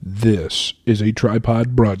This is a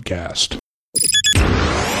tripod broadcast.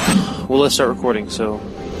 Well, let's start recording, so...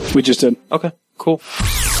 We just did. Okay, cool.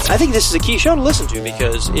 I think this is a key show to listen to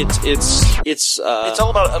because it's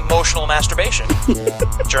all about emotional masturbation.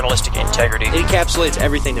 Journalistic integrity. It encapsulates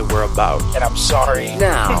everything that we're about. And I'm sorry.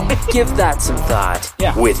 Now, give that some thought.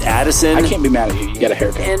 Yeah. With Addison. I can't be mad at you. You got a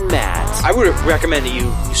haircut. And Matt. I would recommend that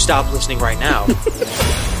you stop listening right now.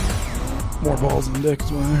 More balls than dicks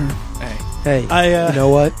is what I heard. Hey, you know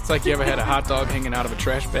what? it's like you ever had a hot dog hanging out of a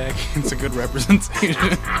trash bag. It's a good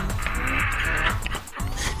representation.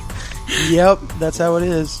 Yep, that's how it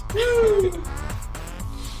is.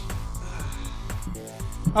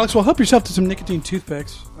 Alex, well, help yourself to some nicotine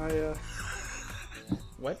toothpicks.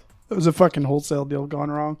 What? It was a fucking wholesale deal gone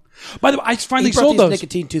wrong. By the way, I finally He brought sold these those.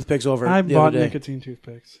 nicotine toothpicks over. I the bought other day. nicotine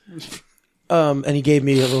toothpicks. And he gave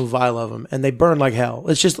me a little vial of them, and they burn like hell.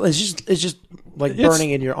 It's just like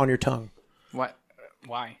burning on your tongue. What?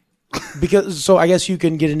 Why? Because I guess you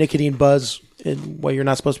can get a nicotine buzz while you're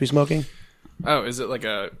not supposed to be smoking. Oh, is it like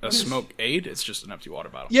a smoke aid? It's just an empty water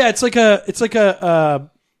bottle. Yeah, it's like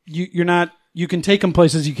you can take them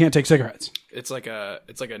places you can't take cigarettes. It's like a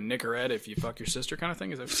Nicorette if you fuck your sister kind of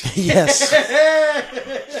thing. Is that? Yes.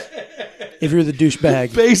 If you're the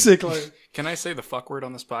douchebag. Basically. Can I say the fuck word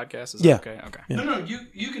on this podcast? Is Yeah. that okay? Okay. Yeah. No,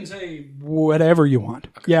 you can say whatever you want.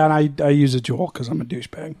 Okay. Yeah, and I use a Juul because I'm a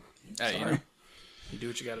douchebag. Hey, you know, you do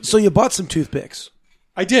what you got to do. So you bought some toothpicks.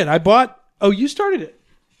 I did. I bought... Oh, you started it.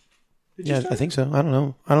 Did you Yeah, start I think so. I don't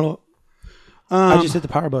know. I just hit the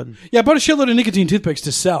power button. Yeah, I bought a shitload of nicotine toothpicks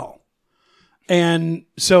to sell. And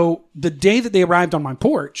so the day that they arrived on my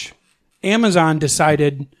porch, Amazon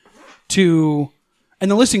decided to... And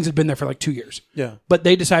the listings had been there for like 2 years. Yeah. But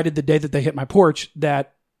they decided the day that they hit my porch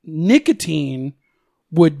that nicotine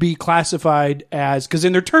would be classified as... Because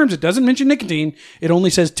in their terms, it doesn't mention nicotine. It only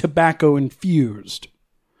says tobacco infused.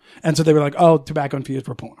 And so they were like, oh, tobacco infused,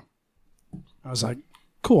 we're pulling them. I was like,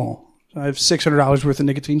 cool. I have $600 worth of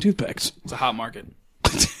nicotine toothpicks. It's a hot market.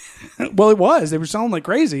 Well, it was. They were selling like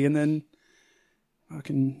crazy. And then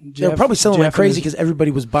fucking They were probably selling like Jeff crazy and his- because everybody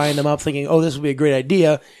was buying them up thinking, oh, this would be a great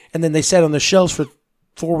idea. And then they sat on the shelves for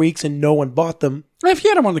 4 weeks and no one bought them. If you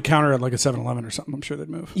had them on the counter at like a 7-Eleven or something, I'm sure they'd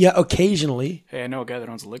move. Yeah, occasionally. Hey, I know a guy that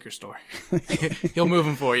owns a liquor store. He'll move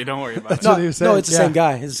them for you. Don't worry about it. No, what he was saying. it's the Yeah. same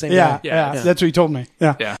guy. It's the same Yeah, guy. yeah, Yeah. that's what he told me.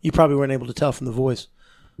 Yeah. Yeah. You probably weren't able to tell from the voice.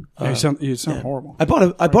 You sound horrible. I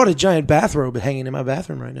bought a giant bathrobe hanging in my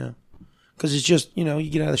bathroom right now because it's just you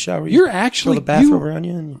get out of the shower. You're throw actually... the bathrobe around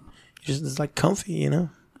you and it's like comfy,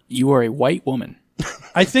 You are a white woman.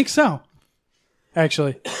 I think so.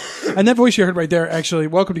 Actually. And that voice you heard right there, actually,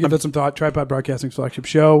 welcome to Give That Some Thought, Tripod Broadcasting flagship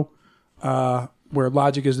show, where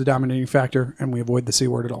logic is the dominating factor and we avoid the C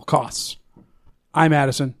word at all costs. I'm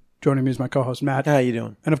Addison. Joining me is my co-host, Matt. How you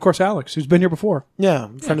doing? And, of course, Alex, who's been here before. Yeah,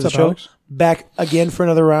 friend of the What's up, show. Alex? Back again for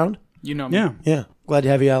another round. You know me. Yeah. Yeah, glad to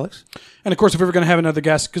have you, Alex. And, of course, if we were going to have another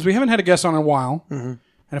guest, because we haven't had a guest on in a while, and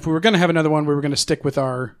if we were going to have another one, we were going to stick with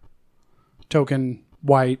our token,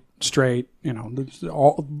 white, straight,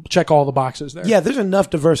 check all the boxes there. Yeah, there's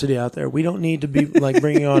enough diversity out there. We don't need to be like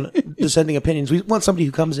bringing on dissenting opinions. We want somebody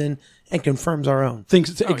who comes in and confirms our own.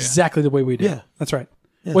 Thinks it's exactly the way we do. Yeah. That's right.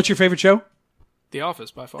 Yeah. What's your favorite show? The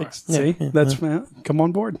Office, by far. See? That's come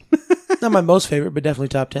on board. Not my most favorite, but definitely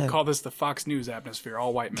top 10. Call this the Fox News atmosphere,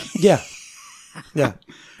 all white men. Yeah. Yeah.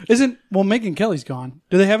 Megyn Kelly's gone.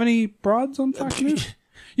 Do they have any broads on Fox News?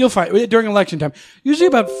 You'll find during election time. Usually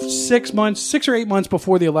about 6 or 8 months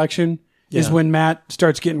before the election is when Matt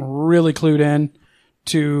starts getting really clued in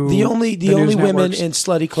to The only news women networks. in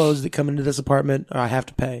slutty clothes that come into this apartment I have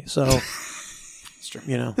to pay. So, It's true.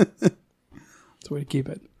 That's the way to keep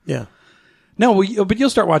it. Yeah. No, but you'll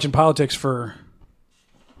start watching politics for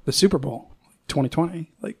the Super Bowl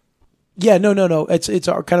 2020. Yeah, no. It's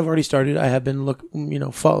kind of already started. I have been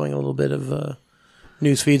following a little bit of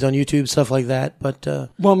news feeds on YouTube, stuff like that. But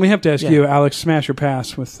well, we have to ask you, Alex, smash or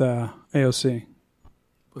pass with AOC,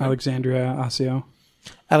 Alexandria Ocasio.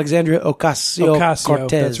 Alexandria Ocasio-Cortez.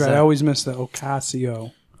 That's right. I always miss the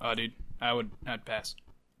Ocasio. Oh, dude, I'd pass.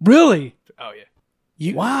 Really? Oh yeah.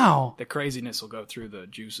 Wow. The craziness will go through the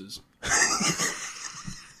juices.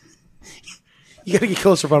 You got to get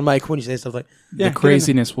closer on mic when you say stuff like Yeah, the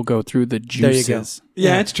craziness will go through the There you go. juices.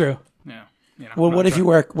 Yeah, it's true. Yeah. Well, what if you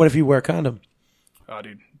wear a condom? Oh,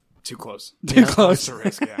 dude, too close. Too close. It's a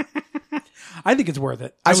risk, yeah. I think it's worth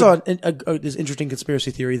it. I saw this interesting conspiracy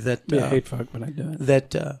theory that I hate fuck, but I do it. that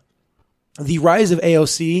the rise of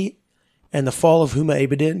AOC and the fall of Huma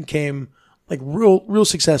Abedin came like real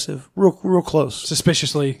successive, real close,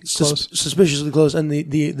 Suspiciously close. suspiciously close. And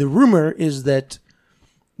the rumor is that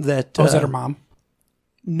Oh, is that her mom?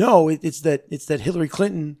 no, it's that Hillary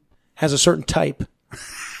Clinton has a certain type.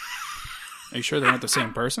 Are you sure they're not the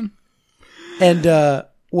same person? And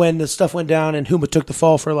when the stuff went down and Huma took the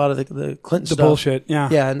fall for a lot of the Clinton stuff. bullshit, yeah.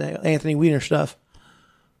 Yeah, and the Anthony Weiner stuff.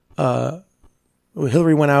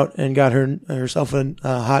 Hillary went out and got herself a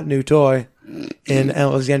hot new toy in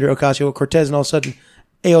Alexandria Ocasio-Cortez, and all of a sudden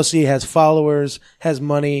AOC has followers, has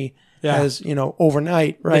money, has,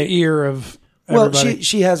 overnight, right? The ear of everybody. Well,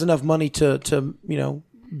 she has enough money to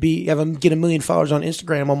get 1 million followers on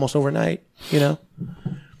Instagram almost overnight,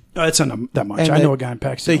 Oh, it's not that much. I know a guy in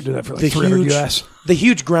Pakistan who do that for like 300 US. The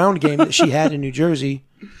huge ground game that she had in New Jersey,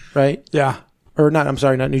 right? Yeah. Or not, I'm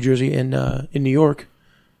sorry, not New Jersey, in New York,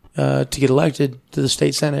 to get elected to the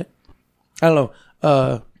state senate. I don't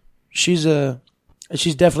know. She's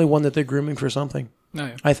definitely one that they're grooming for something. Oh,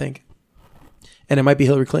 yeah. I think. And it might be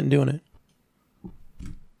Hillary Clinton doing it.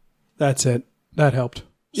 That's it. That helped.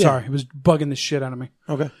 Yeah. Sorry, it was bugging the shit out of me.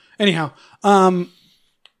 Okay. Anyhow,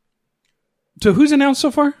 so who's announced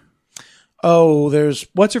so far? Oh, there's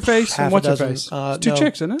What's her face and half a what's her dozen. face? It's two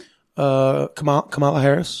chicks, isn't it? Kamala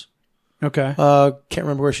Harris. Okay. Can't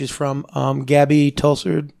remember where she's from. Gabby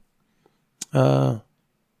Tulsard.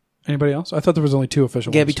 Anybody else? I thought there was only two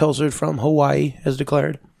official Gabby ones. Tulsard from Hawaii has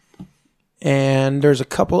declared. And there's a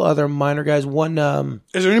couple other minor guys. One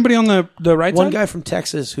Is there anybody on the right one side? guy from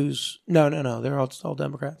Texas who's no. They're all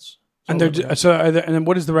Democrats. And they're and then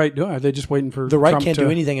what is the right doing? Are they just waiting for The right Trump can't to do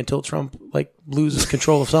anything until Trump loses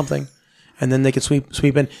control of something, and then they can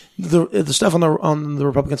sweep in. The stuff on the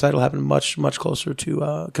Republican side will happen much closer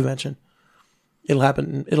to convention. It'll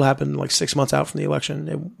happen like 6 months out from the election.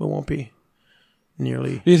 It won't be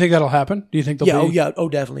nearly. Do you think that'll happen? Do you think they'll be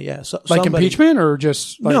Definitely, yeah. So, like impeachment or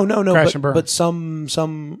just like no, crash and burn? but some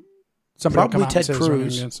Somebody will come probably out Ted and say there's something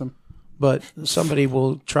Cruz, against them. but somebody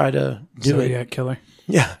will try to do it. Zodiac killer.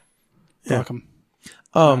 Yeah. Fuck him.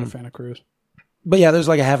 I'm not a fan of Cruz. But yeah, there's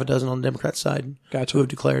like a half a dozen on the Democrat side Gotcha. who have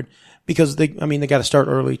declared because they got to start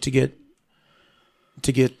early to get.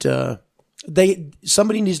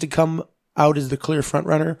 Somebody needs to come out as the clear front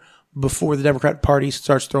runner before the Democrat Party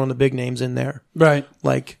starts throwing the big names in there, Right.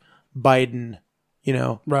 like Biden,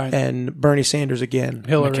 Right. and Bernie Sanders again,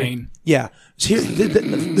 Hillary. McCain. Yeah. So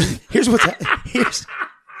here's what's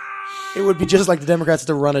it would be just like the Democrats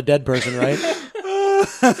to run a dead person, right?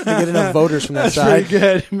 They get enough voters from that side. Pretty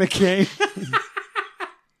good, McCain.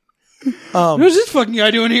 What's this fucking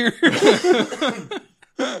guy doing here?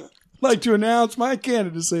 Like to announce my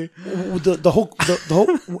candidacy. The whole.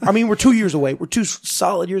 I mean, we're 2 years away. We're 2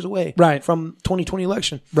 solid years away, Right. from 2020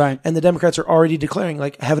 election, Right. And the Democrats are already declaring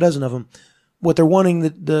like half a dozen of them. What they're wanting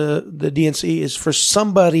the DNC is for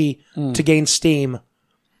somebody to gain steam,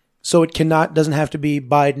 so it doesn't have to be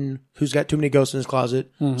Biden, who's got too many ghosts in his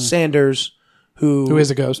closet, Sanders, who is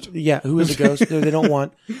a ghost. Yeah, who is a ghost. They don't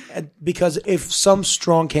want, because if some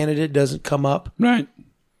strong candidate doesn't come up, Right.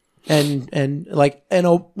 and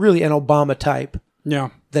really an Obama type, Yeah.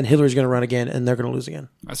 then Hillary's going to run again, and they're going to lose again.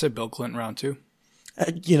 I said Bill Clinton round 2. I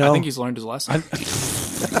I think he's learned his lesson.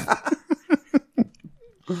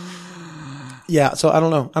 Yeah, so I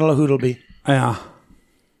don't know who it'll be. Yeah.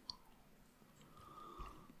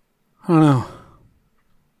 I don't know.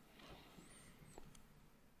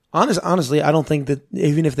 Honestly, I don't think that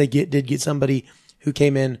even if they did get somebody who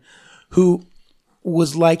came in who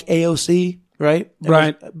was like AOC, right?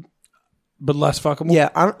 Right. But less fuckable. Yeah,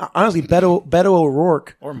 honestly, Beto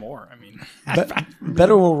O'Rourke, Or more. I mean,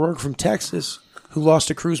 Beto O'Rourke from Texas, who lost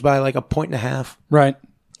to Cruz by like 1.5 points Right.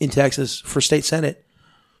 in Texas for state senate.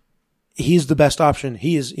 He's the best option.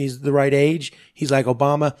 He's the right age. He's like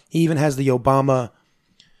Obama. He even has the Obama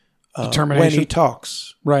Determination. when he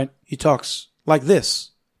talks. Right. He talks like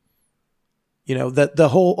this. That the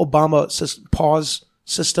whole Obama pause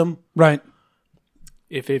system. Right.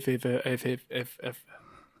 if.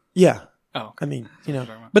 Yeah. Oh, okay. I mean,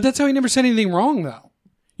 But that's how he never said anything wrong, though.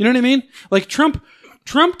 You know what I mean? Like Trump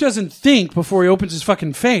doesn't think before he opens his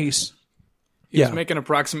fucking face. He's making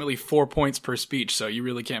approximately 4 points per speech, so you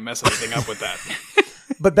really can't mess anything up with that.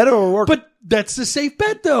 But Beto O'Rourke. But that's the safe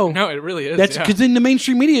bet, though. No, it really is. That's because in the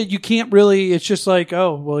mainstream media, you can't really. It's just like,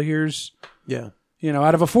 oh, well, here's yeah.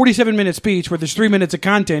 out of a 47-minute speech where there's 3 minutes of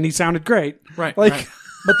content, he sounded great. Right. Like, right.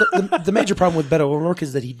 But the major problem with Beto O'Rourke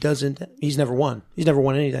is that he's never won. He's never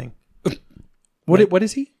won anything. what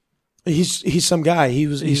is he? He's some guy.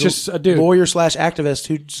 He's just a dude. Lawyer / activist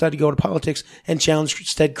who decided to go into politics and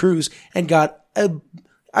challenged Ted Cruz and got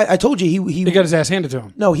I told you he He got his ass handed to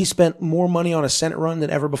him. No, he spent more money on a Senate run than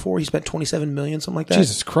ever before. He spent $27 million, something like that.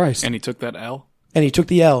 Jesus Christ. And he took that L. And he took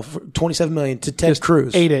the L for $27 million to Ted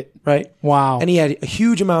Cruz. ate it. Right? Wow. And he had a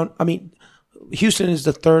huge amount. I mean, Houston is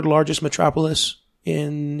the 3rd largest metropolis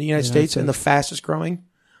in the United States and the fastest growing.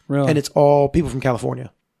 Really? And it's all people from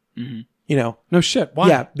California. Mm-hmm. You know? No shit. Why?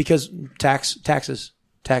 Yeah, because taxes.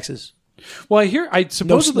 Well, I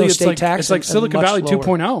supposedly no it's state like tax it's like and Silicon much Valley lower.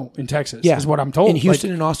 2.0 in Texas. Yeah. Is what I'm told. In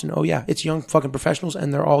Houston Like, and Austin. Oh, yeah. It's young fucking professionals,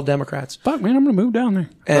 and they're all Democrats. fuck, man, I'm going to move down there.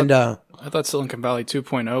 And I thought Silicon Valley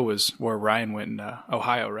 2.0 was where Ryan went in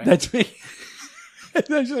Ohio, right? That's me. That's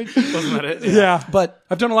like, Wasn't that it? yeah. but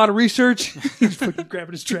I've done a lot of research. He's fucking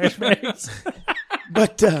grabbing his trash bags.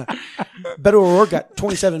 Beto O'Rourke got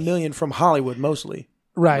 $27 million from Hollywood mostly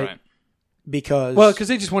Right. because Well, because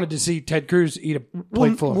they just wanted to see Ted Cruz eat a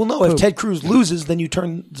plate full of well, no, poop. if Ted Cruz loses, then you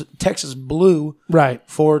turn Texas blue Right.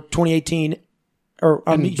 for 2018, or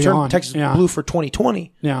And you turn beyond, Texas yeah. blue for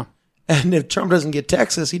 2020. Yeah. And if Trump doesn't get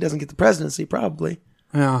Texas, he doesn't get the presidency probably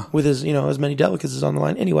Yeah. with his as many delegates as on the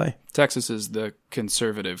line anyway. Texas is the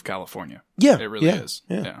conservative California. Yeah, It really yeah, is.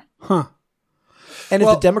 yeah. Yeah. Huh. And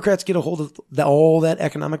Well- if the Democrats get a hold of all that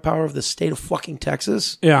economic power of the state of fucking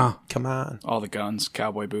Texas, Yeah. come on. All the guns,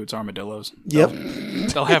 cowboy boots, armadillos. Yep.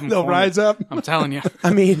 They'll have them. They'll cornered. rise up. I'm telling you.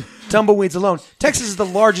 I mean, tumbleweeds alone. Texas is the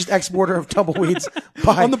largest exporter of tumbleweeds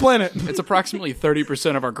by On the planet. It's approximately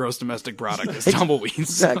 30% of our gross domestic product is tumbleweeds.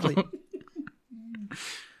 Exactly.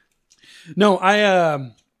 No,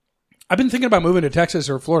 I've been thinking about moving to Texas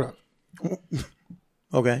or Florida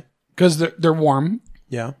Okay. because they're warm.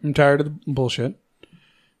 Yeah. I'm tired of the bullshit,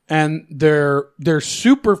 and they're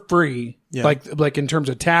super free. Yeah. Like in terms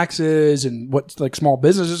of taxes and what like small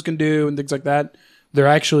businesses can do and things like that. They're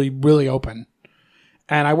actually really open,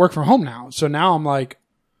 and I work from home now. So now I'm like,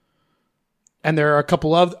 and there are a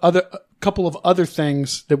couple of other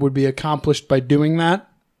things that would be accomplished by doing that.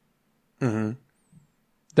 Mm-hmm.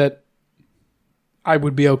 That I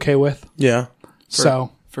would be okay with. Yeah.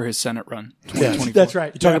 So For his Senate run. Yeah. 2024. that's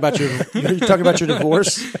right. You're talking about your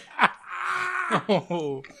divorce?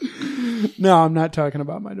 No, I'm not talking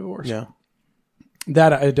about my divorce. Yeah.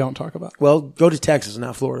 That I don't talk about. Well, go to Texas,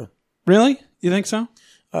 not Florida. Really? You think so?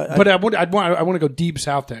 But I want to go deep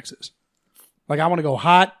South Texas. Like I want to go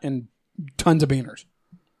hot and tons of beaners.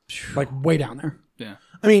 Like way down there. Yeah.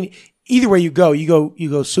 I mean, either way you go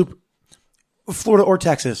super Florida or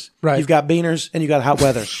Texas. Right. You've got beaners and you got hot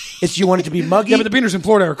weather. It's you want it to be muggy. Yeah, but the beaners in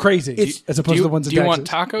Florida are crazy as opposed to the ones in Do you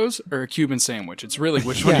Texas. want tacos or a Cuban sandwich? It's really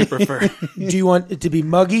which one you prefer. Do you want it to be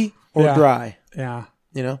muggy or Yeah. dry? Yeah,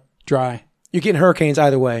 You know? dry. You're getting hurricanes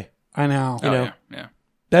either way. I know. Oh, know. yeah. Yeah.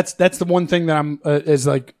 That's the one thing that I'm is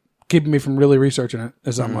like keeping me from really researching it.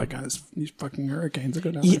 Is I'm like, these fucking hurricanes are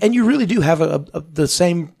going down. Yeah, and you really do have the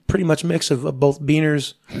same pretty much mix of both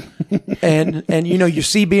beaners and your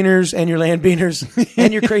sea beaners and your land beaners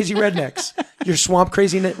and your crazy rednecks, your swamp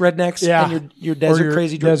crazy rednecks, Yeah. and your desert your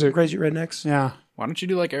crazy desert. crazy rednecks. Yeah. Why don't you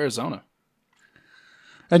do like Arizona?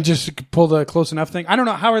 And just pull the close enough thing. I don't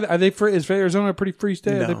know. How are they free? Is Arizona a pretty free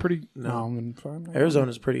state? Are they pretty? No. Then fine.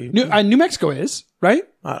 Arizona's pretty. New Mexico is, right?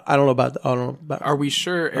 I don't know about. Are we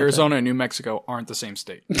sure Arizona and New Mexico aren't the same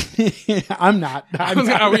state? I'm not. Are we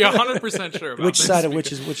 100% sure about which this? side of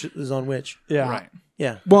which is on which? Yeah. Right.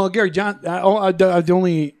 Yeah. Well, Gary Johnson,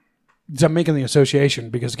 I'm making the association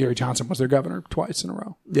because Gary Johnson was their governor twice in a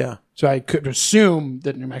row. Yeah. So I could assume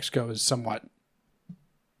that New Mexico is somewhat,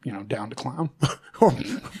 down to clown. Or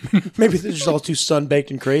maybe they're just all too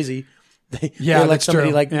sun-baked and crazy. They Yeah, like that's somebody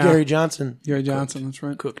true. like Yeah. Gary Johnson. Gary Johnson, that's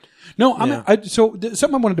right. Cooked. No, Yeah.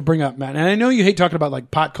 something I wanted to bring up, Matt, and I know you hate talking about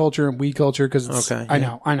like pot culture and weed culture because Okay, I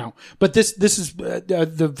know, but this is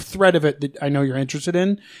the thread of it that I know you're interested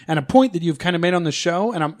in, and a point that you've kind of made on the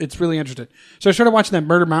show, and it's really interested. So I started watching that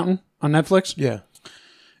Murder Mountain on Netflix, Yeah.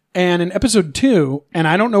 and in episode 2, and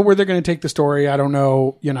I don't know where they're going to take the story. I don't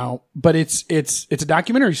know, but it's a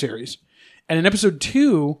documentary series, and in episode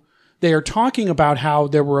 2. They are talking about how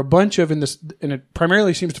there were a bunch of and it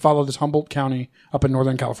primarily seems to follow this Humboldt County up in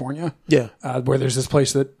Northern California, Yeah. where there's this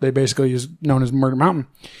place that they basically is known as Murder Mountain,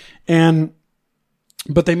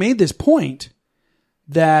 but they made this point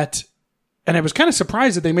that, and I was kind of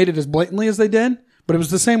surprised that they made it as blatantly as they did, but it was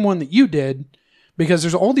the same one that you did because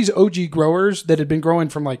there's all these OG growers that had been growing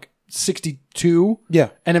from like 62, Yeah.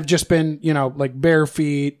 and have just been like bare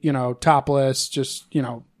feet, topless, just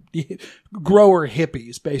grower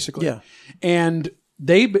hippies basically. Yeah. And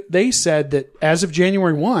they said that as of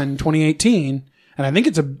January 1, 2018, and I think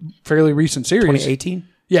it's a fairly recent series. 2018?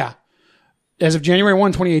 Yeah. As of January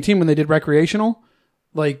 1, 2018, when they did recreational,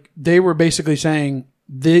 like they were basically saying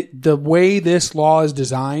the way this law is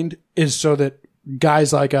designed is so that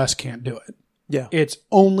guys like us can't do it. Yeah. It's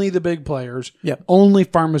only the big players, Yep. only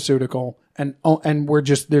pharmaceutical, and we're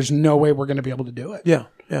just, there's no way we're going to be able to do it. Yeah.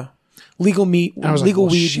 Yeah. Legal meat, I was like, legal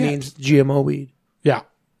well, weed shit. means GMO weed. Yeah.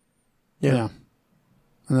 Yeah.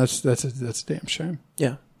 And that's a damn shame.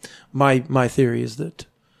 Yeah. My theory is that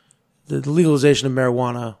the legalization of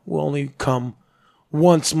marijuana will only come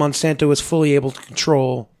once Monsanto is fully able to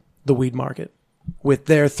control the weed market with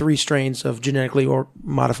their 3 strains of genetically or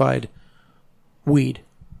modified weed.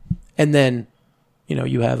 And then,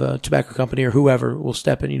 you have a tobacco company or whoever will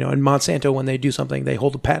step in, and Monsanto, when they do something, they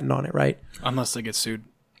hold a patent on it, right? Unless they get sued.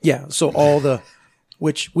 Yeah. So all the,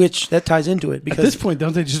 which that ties into it because At this point,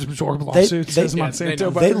 don't they just absorb lawsuits as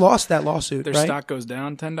Monsanto? they lost that lawsuit, Their right? stock goes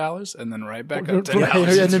down $10 and then right back up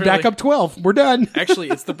 $10. And then back up 12. We're done. Actually,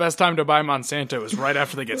 it's the best time to buy Monsanto is right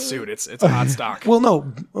after they get sued. It's a hot stock. Well, no,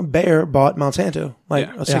 Bayer bought Monsanto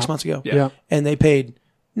Yeah. 6 months ago. Yeah. And they paid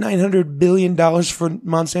 $900 billion for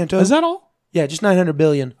Monsanto. Is that all? Yeah, just $900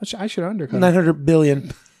 billion. I should undercut. $900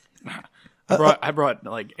 billion. I brought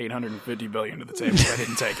like $850 billion to the table. I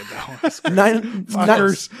didn't take it though.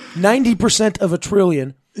 90% of $1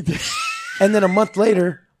 trillion. And then a month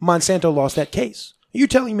later, Monsanto lost that case. You're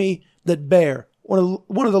telling me that Bayer,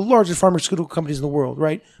 one of the largest pharmaceutical companies in the world,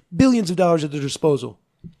 right? Billions of dollars at their disposal,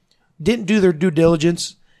 didn't do their due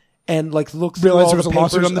diligence and look through Realized all there was the a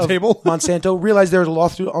lawsuit papers on the of table? Monsanto, realized there was a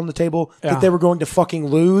lawsuit on the table Yeah. that they were going to fucking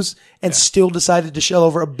lose and still decided to shell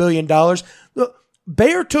over $1 billion. Look,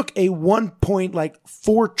 Bayer took a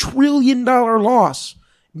 $1.4 trillion loss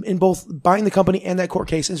in both buying the company and that court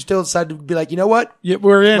case and still decided to be like, you know what? Yeah,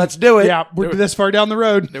 we're in. Let's do it. Yeah, we're this far down the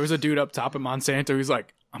road. There was a dude up top at Monsanto who's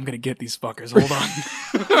like, I'm going to get these fuckers. Hold on.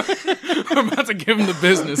 I'm about to give them the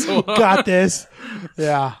business. Hold on. Got this.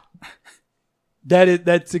 Yeah.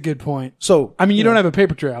 That's a good point. So, I mean, you don't have a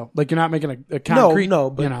paper trail. Like, you're not making a concrete. no,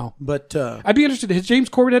 but, you know. but, I'd be interested. Has James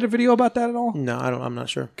Corbett had a video about that at all? no, I'm not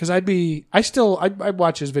sure. Because I'd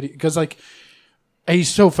watch his video because he's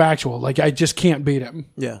so factual. Like, I just can't beat him.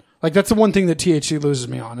 Yeah. Like, that's the one thing that THC loses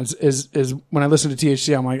me on is when I listen to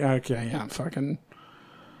THC, I'm like, okay, yeah, fucking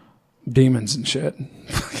demons and shit.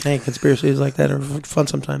 Hey, conspiracies like that are fun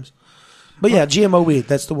sometimes. But yeah, GMO weed,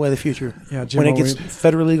 that's the way of the future. Yeah, when it GMO gets weed.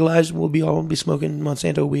 federally legalized, we'll all be smoking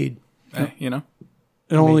Monsanto weed. Hey, It'll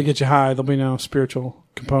only get you high. There'll be no spiritual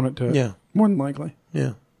component to it. Yeah. More than likely.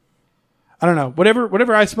 Yeah. I don't know.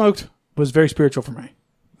 Whatever I smoked was very spiritual for me.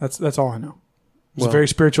 That's all I know. It was a very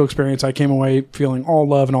spiritual experience. I came away feeling all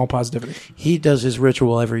love and all positivity. He does his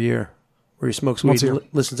ritual every year where he smokes Once weed a and year.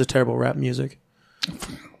 listens to terrible rap music.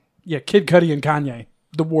 Yeah, Kid Cudi and Kanye,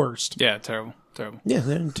 the worst. Yeah, terrible. Yeah,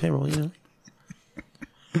 they're terrible,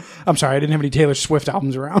 I'm sorry, I didn't have any Taylor Swift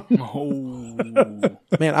albums around. Oh.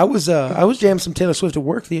 Man, I was jamming some Taylor Swift at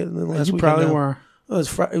work the last You weekend. probably now. were.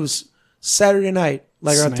 It was Saturday night.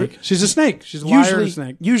 Like around Snake. She's a snake. She's a liar and a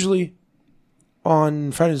snake. Usually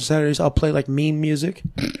on Fridays and Saturdays, I'll play like meme music,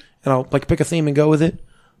 and I'll pick a theme and go with it.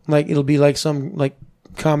 Like it'll be like some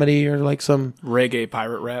comedy or like some Reggae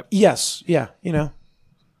pirate rap. yes, yeah,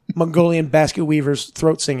 Mongolian basket weavers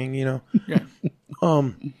throat singing. Yeah.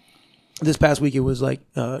 This past week it was like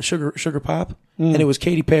sugar pop, and it was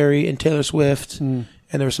Katy Perry and Taylor Swift, and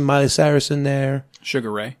there was some Miley Cyrus in there.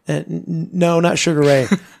 Sugar Ray. And no, not Sugar Ray.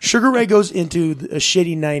 Sugar Ray goes into a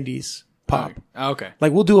shitty 90s pop. Oh, okay.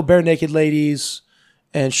 Like we'll do a Bare Naked Ladies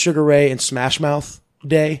and Sugar Ray and Smash Mouth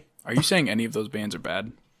day. Are you saying any of those bands are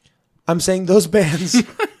bad? I'm saying those bands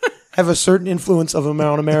have a certain influence of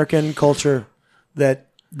American culture that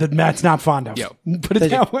Matt's not fond of. Yo. Put it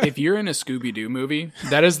that way. If you're in a Scooby-Doo movie,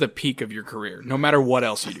 that is the peak of your career, no matter what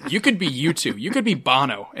else you do. You could be U2. You could be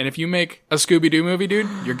Bono. And if you make a Scooby-Doo movie, dude,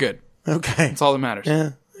 you're good. okay. That's all that matters.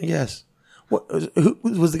 Yeah, I guess. Who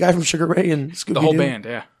was the guy from Sugar Ray and Scooby-Doo? The whole band,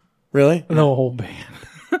 yeah. Really? The whole band.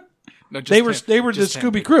 No, just They him. were the Just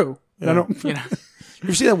him. Scooby Crew. I don't. You know? You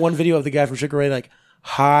ever see that one video of the guy from Sugar Ray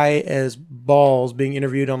high as balls being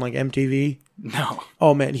interviewed on MTV? No.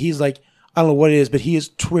 Oh man, he's I don't know what it is, but he is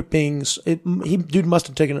tripping. Dude must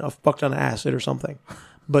have taken a fuck ton of acid or something,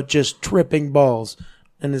 but just tripping balls.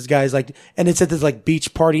 And this guy's and it's at this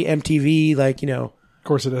beach party MTV, Of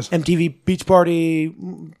course it is. MTV beach party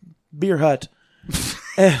beer hut.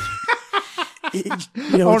 And,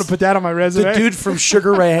 I want to put that on my resume. the dude from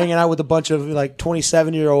Sugar Ray hanging out with a bunch of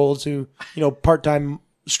 27-year-olds who, part-time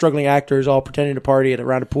struggling actors all pretending to party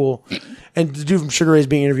around a pool. And the dude from Sugar Ray is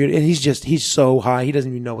being interviewed, and he's so high, he doesn't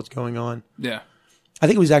even know what's going on. Yeah. I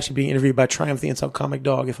think he was actually being interviewed by Triumph the Insult Comic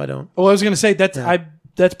Dog, if I don't. Well, I was going to say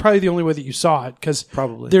that's probably the only way that you saw it because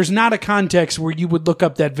Probably. there's not a context where you would look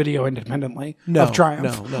up that video independently of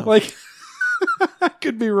Triumph. no. I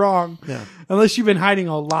could be wrong. Yeah. Unless you've been hiding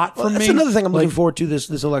a lot from That's me. another thing I'm looking forward to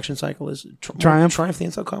this election cycle is Triumph? Triumph the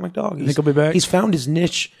Insult Comic Dog. Think he'll be back? He's found his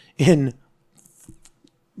niche in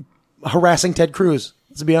harassing Ted Cruz,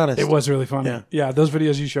 to be honest. It was really funny. Yeah. Yeah, those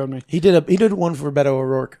videos you showed me. He did one for Beto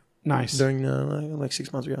O'Rourke Nice. during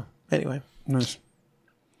 6 months ago. Anyway. Nice.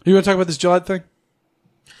 You want to talk about this Gillette thing?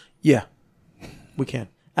 Yeah, we can.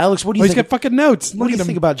 Alex, what do Oh, you he's think? got fucking notes. What do you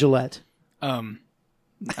think about Gillette?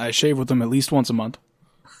 I shave with them at least once a month.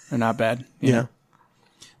 They're not bad. you know?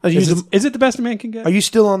 Is it the best a man can get? Are you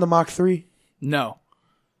still on the Mach 3? No.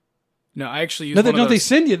 No, I actually use No, one of don't they those.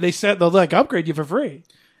 send you? They'll like upgrade you for free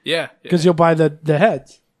Yeah. because you'll buy the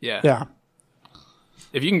heads. Yeah. Yeah.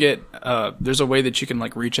 If you can get, there's a way that you can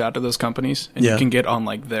like reach out to those companies and Yeah. you can get on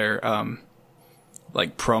like their,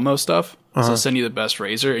 like promo stuff. So they'll send you the best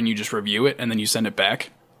razor and you just review it and then you send it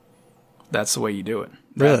back. That's the way you do it.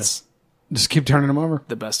 Really? That's Just keep turning them over.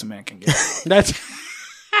 the best a man can get. That's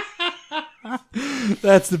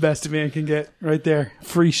that's the best a man can get right there.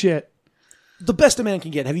 Free shit. The best a man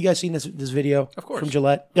can get. Have you guys seen this video? Of course. From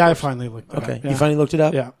Gillette? Yeah, I finally looked. It Okay, up. you finally looked it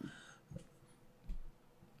up. Yeah.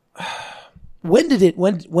 When did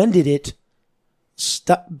it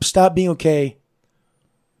stop being okay?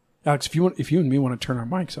 Alex, if you and me want to turn our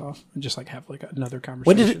mics off and just like have like another conversation.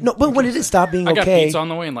 When did it? No, but when did it stop being I got okay? pizza on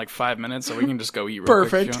the way in like 5 minutes, so we can just go eat real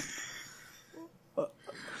Perfect. quick.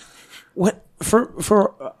 What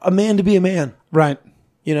for a man to be a man? Right.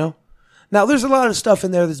 You know. Now there's a lot of stuff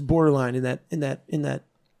in there that's borderline in that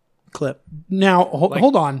clip. Now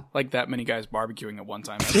hold on. Like that many guys barbecuing at one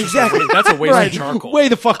time. That's Exactly. That's a waste Right. of charcoal. Way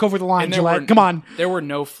the fuck over the line, And Gillette. Come on. There were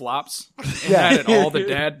no flops. In Yeah. that at all. The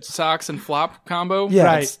dad socks and flop combo. Yeah.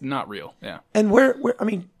 That's not real. Yeah. And where I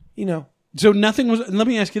mean, you know, So nothing was. Let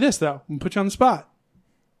me ask you this though. I'm gonna put you on the spot.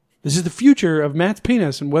 This is the future of Matt's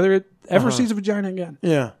penis and whether it ever sees a vagina again.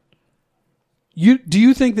 yeah. Do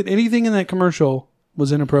you think that anything in that commercial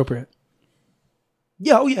was inappropriate?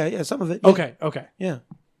 Yeah, oh yeah, some of it. Yeah. Okay. Yeah.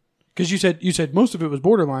 Because you said most of it was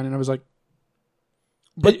borderline, and I was like,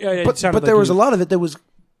 But it but sounded there like was you- a lot of it that was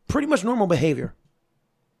pretty much normal behavior.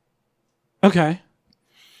 okay.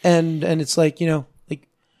 And it's like, you know, like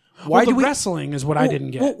Why why do we wrestling is what I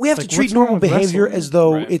didn't get. Well, we have Like, to treat what's wrong normal with behavior wrestling? as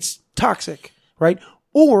though Right. it's toxic, right?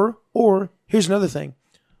 Or here's another thing.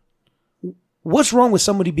 What's wrong with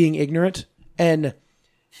somebody being ignorant and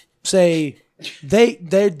say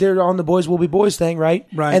they're on the boys will be boys thing, right?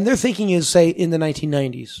 Right. And their thinking is, say, in the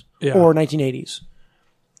 1990s Yeah. or 1980s.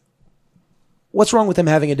 What's wrong with them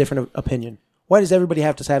having a different opinion? Why does everybody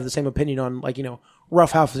have to have the same opinion on, like, you know,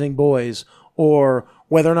 roughhousing boys or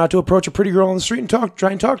whether or not to approach a pretty girl on the street and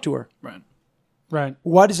try and talk to her? Right. Right.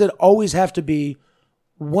 Why does it always have to be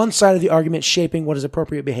one side of the argument shaping what is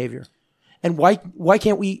appropriate behavior? And why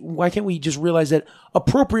can't we just realize that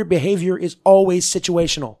appropriate behavior is always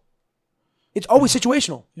situational? It's always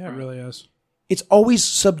situational. Yeah, it really is. It's always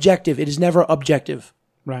subjective. It is never objective.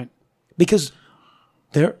 Right. Because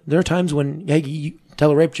there are times when you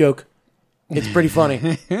tell a rape joke, it's pretty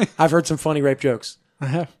funny. I've heard some funny rape jokes. I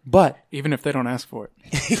have. But Even if they don't ask for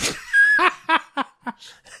it.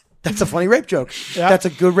 that's a funny rape joke. Yeah. That's a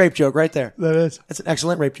good rape joke right there. That is. That's an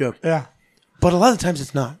excellent rape joke. Yeah. But a lot of times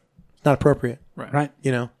it's not. It's not appropriate. Right.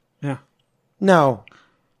 You know? Yeah. No.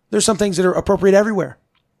 There's some things that are appropriate everywhere.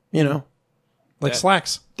 You know? Like Dad-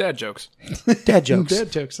 slacks. Dad jokes. Dad jokes.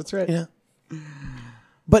 Dad jokes. That's right. Yeah.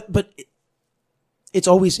 But it's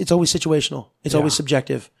always situational. It's always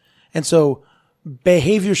subjective. And so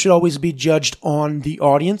behavior should always be judged on the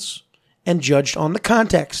audience and judged on the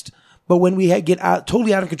context. But when we get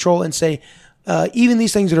totally out of control and say, even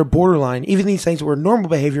these things that are borderline, even these things that were normal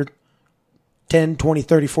behavior 10, 20,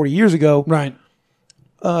 30, 40 years ago, Right.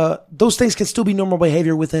 those things can still be normal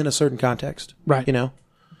behavior within a certain context. Right. You know?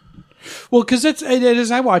 Well, because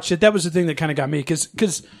as I watched it, that was the thing that kind of got me.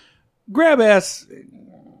 Because grab ass,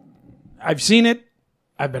 I've seen it.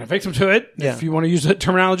 I've been a victim to it. Yeah. If you want to use that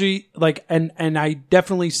terminology, like, and I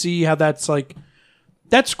definitely see how that's like,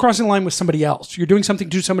 that's crossing the line with somebody else. You're doing something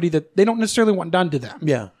to somebody that they don't necessarily want done to them.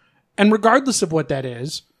 Yeah. And regardless of what that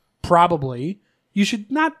is, probably you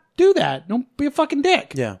should not do that. Don't be a fucking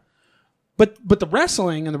dick. Yeah. But the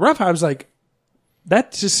wrestling and the roughhouse, like,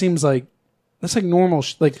 that just seems like that's like normal.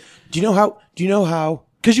 Like, Do you know how?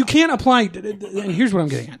 because you can't apply. And here's what I'm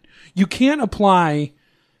getting at: you can't apply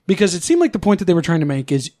because it seemed like the point that they were trying to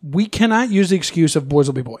make is we cannot use the excuse of boys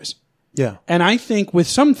will be boys. Yeah. And I think with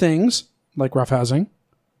some things like roughhousing,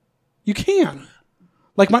 you can.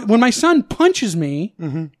 Like when my son punches me,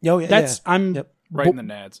 Oh, yeah. that's yeah. I'm Yep. Right in the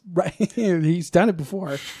nads. right. He's done it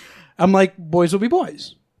before. I'm like, boys will be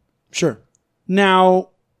boys. Sure. Now,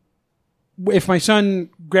 if my son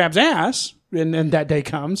grabs ass and that day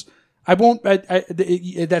comes, I won't.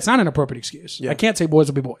 That's not an appropriate excuse. I can't say boys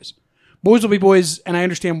will be boys. Boys will be boys, and I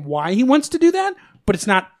understand why he wants to do that, but it's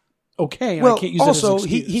not okay. And Well, I can't use also, that as an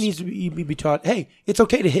he excuse. needs to be taught, hey, it's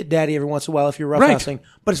okay to hit daddy every once in a while if you're roughhousing,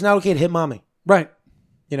 but it's not okay to hit mommy, right,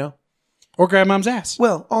 you know? or grab mom's ass.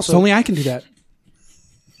 Well, It's also, only I can do that.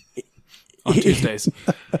 on Tuesdays.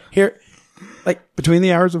 Here, like, Between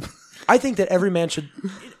the hours of I think that every man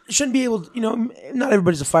shouldn't be able to, not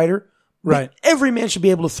everybody's a fighter. But Right. every man should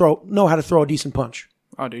be able to know how to throw a decent punch.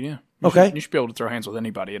 Oh, dude, yeah. Okay. You should be able to throw hands with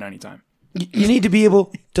anybody at any time. You need to be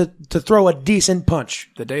able to throw a decent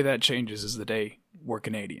punch. The day that changes is the day we're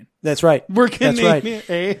Canadian. That's right. working. That's right.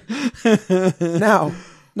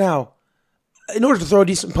 Now, in order to throw a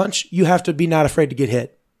decent punch, you have to be not afraid to get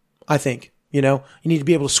hit. I think. You need to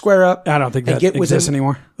be able to square up. I don't think and that exists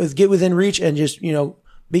anymore. Get within reach and just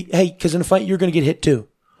because in a fight you're going to get hit too.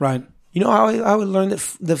 Right. You know how I would learn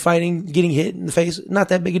that the fighting, getting hit in the face, not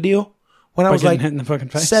that big a deal. When I was getting like hit in the fucking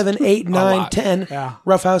face? 7, 8, 9, lot. 10, Yeah.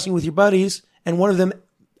 roughhousing with your buddies, and one of them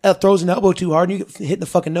throws an elbow too hard, and you get hit in the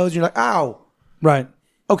fucking nose, and you're like, ow. Right.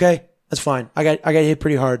 Okay, that's fine. I got hit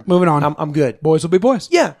pretty hard. Moving on. I'm good. Boys will be boys.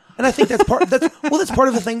 Yeah, and I think that's part. That's part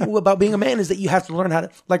of the thing about being a man is that you have to learn how to,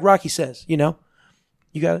 like Rocky says, you got.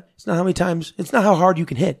 It's not how many times. It's not how hard you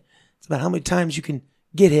can hit. It's about how many times you can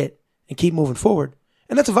get hit and keep moving forward.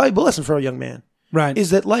 And that's a valuable lesson for a young man. Right. Is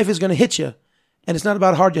that life is going to hit you, and it's not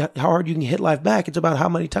about how hard you can hit life back. It's about how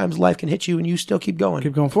many times life can hit you, and you still keep going.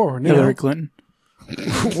 Keep going forward. Hillary Clinton.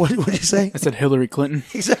 What did you say? I said Hillary Clinton.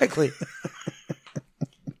 Exactly.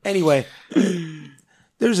 Anyway,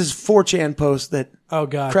 there's this 4chan post that Oh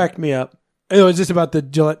God. cracked me up. Oh, is this about the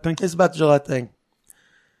Gillette thing? It's about the Gillette thing.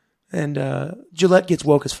 And Gillette gets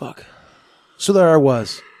woke as fuck. So there I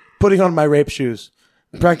was, putting on my rape shoes,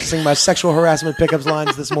 practicing my sexual harassment pickups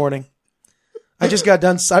lines this morning. I just got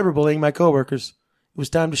done cyberbullying my coworkers. It was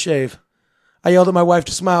time to shave. I yelled at my wife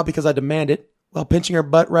to smile because I demand it, while pinching her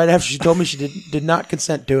butt right after she told me she did not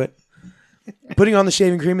consent to it. Putting on the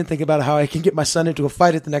shaving cream and thinking about how I can get my son into a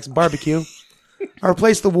fight at the next barbecue. I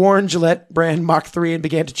replaced the worn Gillette brand Mach 3 and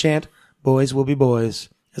began to chant, "Boys will be boys,"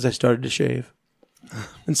 as I started to shave.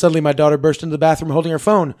 And suddenly my daughter burst into the bathroom holding her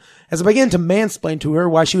phone. As I began to mansplain to her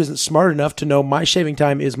why she wasn't smart enough to know my shaving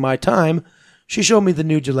time is my time, she showed me the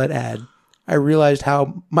new Gillette ad. I realized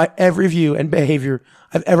how my every view and behavior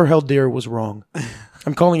I've ever held dear was wrong.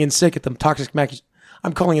 I'm calling in sick at the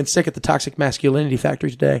toxic masculinity factory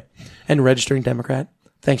today and registering Democrat.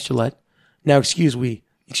 Thanks, Gillette. Now excuse me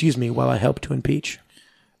while I help to impeach.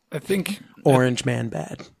 I think Orange man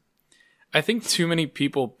bad. I think too many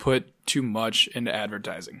people put too much into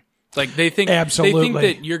advertising. Like they think Absolutely. they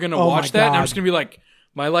think that you're going to Oh, watch my that and I'm God. just going to be like,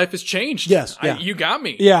 my life has changed. Yes, yeah. You got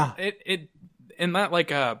me. Yeah. It and that like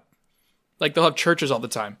they'll have churches all the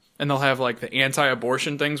time and they'll have like the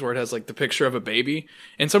anti-abortion things where it has like the picture of a baby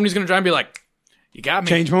and somebody's going to try and be like, you got me.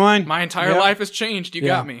 Change my mind. My entire Yeah. life has changed. You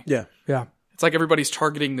got me. Yeah. Yeah. It's like everybody's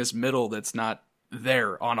targeting this middle that's not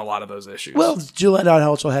there on a lot of those issues. Well, Gillette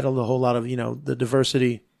also had a whole lot of, the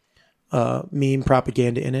diversity meme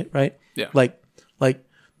propaganda in it, right? Yeah. Like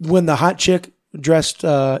when the hot chick dressed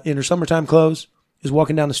in her summertime clothes is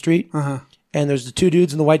walking down the street, and there's the two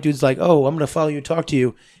dudes, and the white dude's like, "Oh, I'm going to follow you and talk to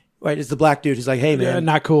you." Right? It's the black dude who's like, "Hey, man, Yeah,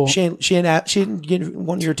 not cool. She didn't get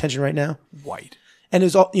one of your attention right now." white. And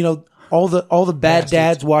it's all all the bad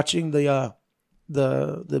dads watching the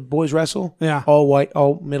boys wrestle. Yeah. all white,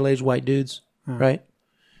 all middle-aged white dudes, right?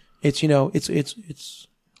 It's Well,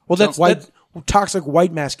 that's white toxic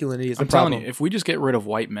white masculinity is the I'm problem. telling you, if we just get rid of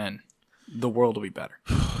white men, the world will be better.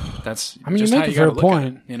 That's I mean, just you how make a gotta fair look at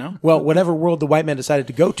point. it, you know? Well, whatever world the white man decided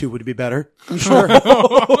to go to would be better. I'm sure.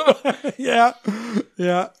 Yeah.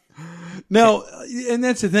 Yeah. No, and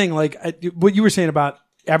that's the thing. Like what you were saying about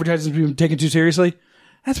advertising being taken too seriously,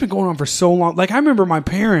 that's been going on for so long. Like I remember my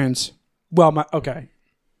parents. Well,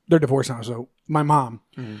 they're divorced now. So my mom.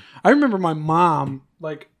 I remember my mom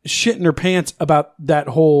like shitting her pants about that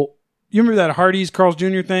whole. You remember that Hardee's Carl's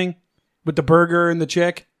Jr. thing with the burger and the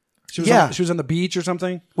chick? She was she was on the beach or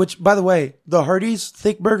something. Which, by the way, the Hardee's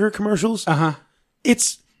thick burger commercials.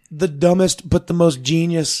 It's the dumbest but the most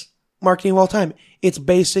genius marketing of all time. It's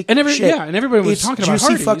basic And shit. and everybody was It's talking about juicy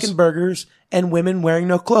Hardee's. fucking burgers and women wearing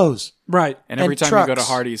no clothes. Right. And every and time you go to trucks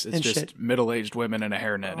Hardee's, it's and just shit. middle-aged women in a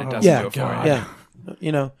hairnet. It doesn't Yeah, do it for God. you.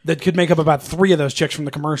 yeah. That could make up about 3 of those chicks from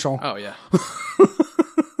the commercial. Oh, yeah.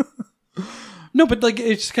 No, but like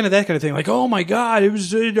it's kind of that kind of thing. Like, oh my god, it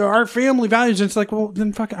was our family values. And it's like, well,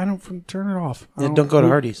 then fuck, I don't turn it off. Don't go to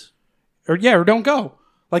Hardee's. or don't go.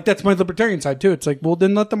 Like that's my libertarian side too. It's like, well,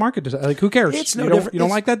 then let the market decide. Like, who cares? It's no you don't, different. You don't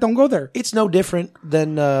It's- like that? Don't go there. It's no different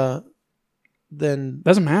than Doesn't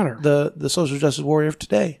matter. the social justice warrior of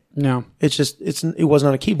today. No. It's just it wasn't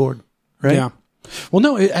on a keyboard, right? Yeah. Well,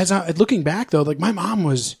 no. Looking back though, like my mom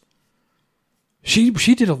was, she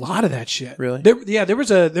did a lot of that shit. Really? There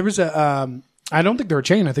was a. I don't think they're a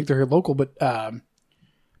chain. I think they're local, but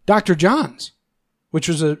Dr. John's, which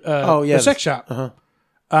was a sex shop. Uh-huh.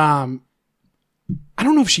 I I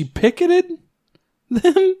don't know if she picketed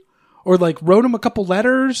them or like wrote them a couple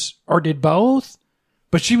letters or did both.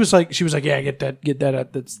 But she was like, yeah, get that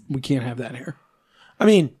out. We can't have that here. I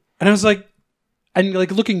mean, and I was like, and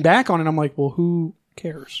like looking back on it, I'm like, well, who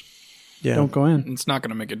cares? yeah. Don't go in. It's not going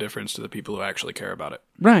to make a difference to the people who actually care about it.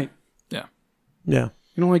 Right. Yeah. Yeah.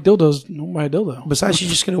 You don't like dildos, don't buy a dildo. Besides, you're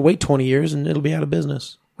just going to wait 20 years and it'll be out of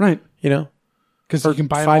business. Right. You know? Because you can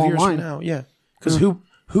buy 5 them years online. from now. Yeah. Because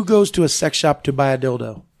who goes to a sex shop to buy a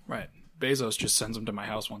dildo? Right. Bezos just sends them to my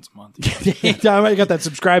house once a month. I got that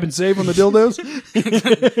subscribe and save on the dildos.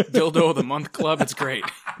 Dildo of the month club. It's great.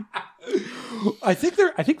 I think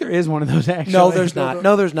there is one of those actually. No, there's not.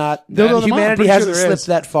 No, there's not. Dildo of the month, I'm Humanity pretty sure hasn't there slipped is.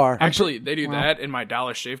 that far. Actually, they do that in my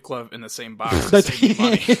Dollar Shave Club in the same box. That's Save me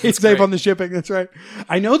money. it's save on the shipping. That's right.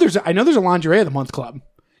 I know there's a lingerie of the month club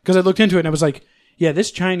because I looked into it and I was like, yeah,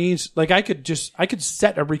 this Chinese, like I could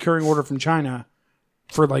set a recurring order from China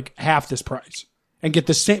for like half this price and get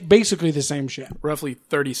basically the same shit. Roughly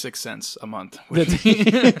 36 cents a month.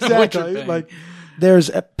 Exactly. Like There's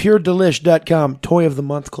a puredelish.com toy of the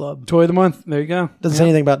month club. toy of the month. There you go. Doesn't say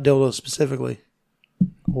anything about dildos specifically.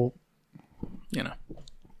 Well, You know.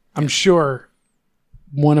 I'm sure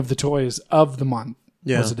one of the toys of the month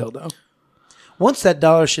Yeah. was a dildo. Once that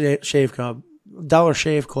Dollar Shave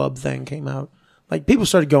Club thing came out, like people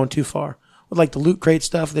started going too far with like the Loot Crate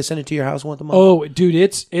stuff. They send it to your house once a month. Oh, dude,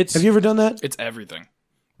 it's. Have you ever done that? It's everything.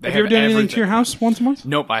 Have you ever done anything to your house once a month?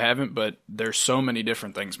 Nope, I haven't, but there's so many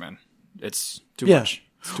different things, man. It's too Yeah. much.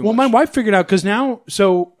 It's too Well, much. my wife figured out because now,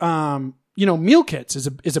 meal kits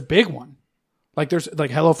is a big one. Like there's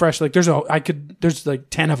like HelloFresh, like there's like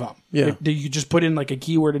 10 of them. Yeah. You just put in like a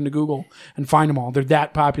keyword into Google and find them all. They're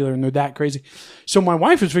that popular and they're that crazy. So my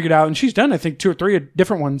wife has figured out, and she's done I think 2 or 3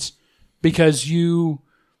 different ones because you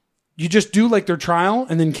just do like their trial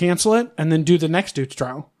and then cancel it and then do the next dude's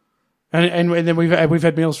trial, and then we've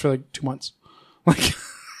had meals for like 2 months. Like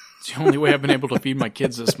It's the only way I've been able to feed my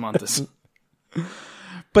kids this month. Is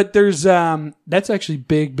But there's that's actually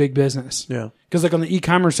big business. Yeah. Because like on the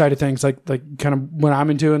e-commerce side of things, like kind of what I'm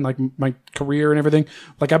into and like my career and everything,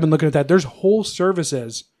 like I've been looking at that. There's whole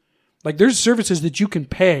services, like there's services that you can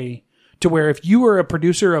pay to where if you are a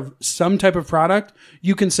producer of some type of product,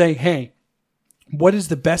 you can say, hey, what is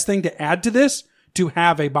the best thing to add to this to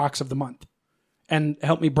have a box of the month, and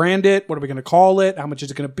help me brand it. What are we going to call it? How much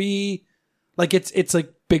is it going to be? Like it's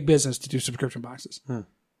like big business to do subscription boxes.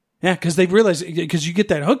 Yeah, because they realize, because you get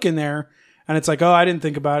that hook in there, and it's like, oh, I didn't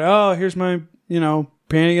think about it. Oh, here's my,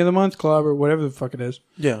 panty of the month club or whatever the fuck it is.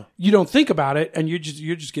 Yeah. You don't think about it, and you're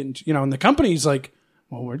just getting, and the company's like,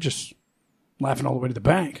 well, we're just laughing all the way to the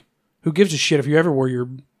bank. Who gives a shit if you ever wore your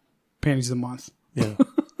panties of the month? Yeah.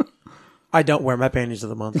 I don't wear my panties of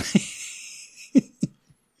the month.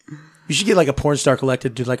 You should get like a porn star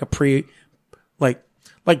collected, do like a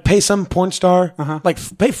like pay some porn star,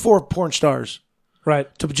 pay 4 porn stars.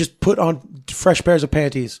 Right. To just put on fresh pairs of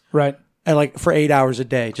panties. Right. And like for 8 hours a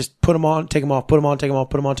day. Just put them on, take them off, put them on, take them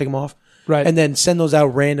off, put them on, take them off. Right. And then send those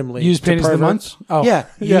out randomly. Used panties of the month? Oh. Yeah.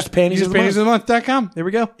 Used panties of the month. Usedpantiesofthemonth.com. There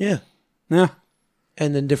we go. Yeah. Yeah.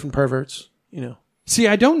 And then different perverts, See,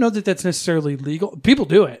 I don't know that that's necessarily legal. People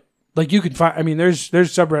do it. Like you can find, there's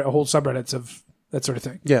whole subreddits of that sort of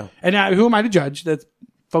thing. Yeah. And now, who am I to judge? That's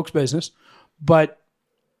folks' business. But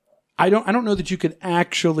I don't know that you could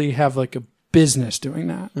actually have like a business doing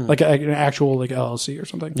that, like an actual like LLC or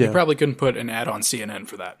something. Yeah. You probably couldn't put an ad on CNN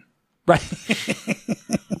for that. Right.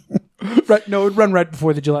 Right. No, it would run right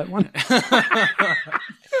before the Gillette one.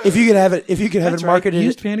 If you could have it marketed,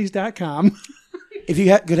 Usedpanties.com. if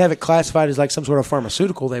you could have it classified as like some sort of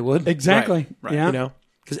pharmaceutical, they would. Exactly. Right. Yeah.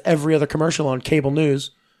 Because every other commercial on cable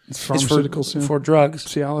news It's is pharmaceuticals. for drugs.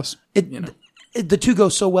 Cialis. The two go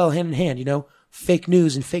so well hand in hand, fake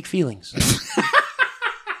news and fake feelings.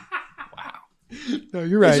 No,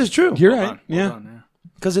 you're right. This is true. You're Well right. done, Yeah. well done,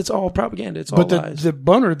 Because it's all propaganda. It's all But lies. the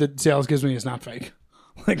boner that Cialis gives me is not fake.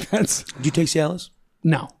 Like that's Do you take Cialis?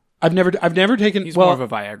 no. I've never taken. He's well, more of a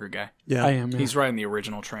Viagra guy. Yeah. I am. Yeah. He's riding the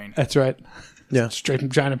original train. That's right. Yeah. Straight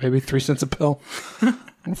from China, baby. 3 cents a pill. I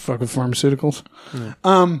don't fuck with pharmaceuticals.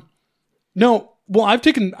 No. Well, I've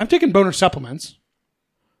taken boner supplements.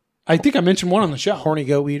 I think I mentioned one on the show. Horny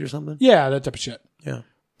goat weed or something? Yeah, that type of shit. Yeah.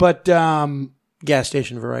 But Gas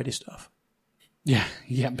station variety stuff. yeah,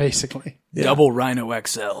 basically. Yeah. Double Rhino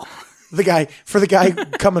XL. The guy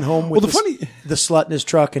coming home with the the slut in his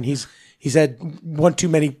truck, and he's had one too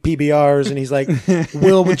many PBRs, and he's like,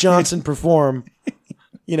 will Johnson perform?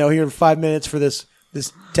 Here in 5 minutes for this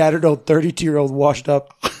tattered old 32-year-old washed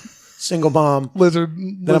up single mom Lizard.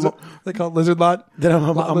 They call it lizard lot. that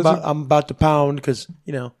I'm Lot lizard. about to pound because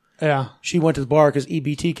Yeah. She went to the bar because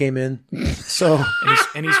EBT came in. So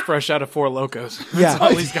And he's fresh out of Four Locos. yeah, That's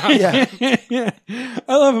all he's got. yeah.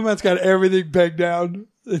 I love him. That's got everything pegged down.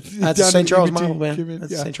 That's a St. Charles model, man.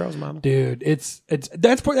 That's a St. Charles model. Dude,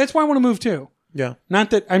 that's why I want to move too. Yeah.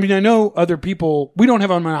 Not that, I mean, I know other people, we don't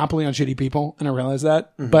have a monopoly on shitty people, and I realize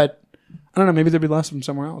that, but I don't know, maybe there'd be less of them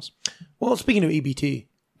somewhere else. Well, speaking of EBT,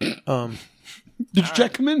 Did you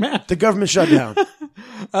check them in, Matt? the government shut down.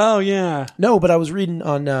 Oh, yeah. No, but I was reading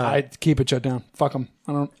on I'd keep it shut down. Fuck them.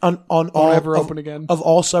 I don't on all all ever of, open again. of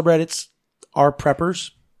all subreddits are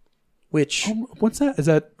preppers, which What's that? Is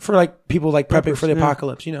that for like people like prepping Preppers, for the yeah.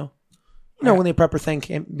 apocalypse, you know. When the prepper thing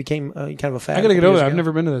became kind of a fad. I gotta get over that. I've ago.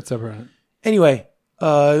 never been to that subreddit. Anyway,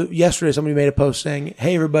 yesterday somebody made a post saying,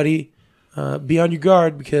 "Hey, everybody, be on your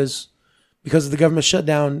guard because of the government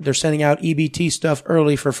shutdown. They're sending out EBT stuff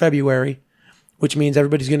early for February, which means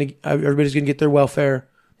everybody's gonna get their welfare,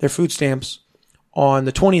 their food stamps on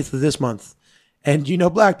the 20th of this month. And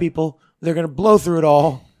black people, they're gonna blow through it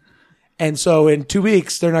all. And so in 2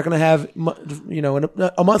 weeks, they're not gonna have, in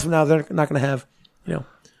a month from now, they're not gonna have,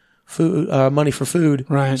 food money for food.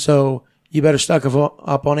 Right. So." You better stock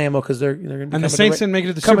up on ammo because they're going to. And the Saints didn't make it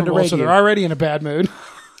to the Super Bowl, so they're already in a bad mood.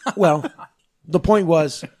 Well, the point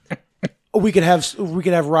was, we could have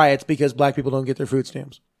riots because black people don't get their food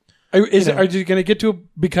stamps. Are you going to get to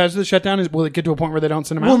because of the shutdown? Will it get to a point where they don't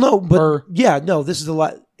send them Well, out? no, but this is a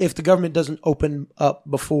lot. If the government doesn't open up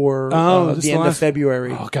before the end of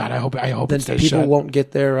February, Oh God, I hope then it stays people shut. won't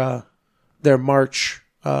get their March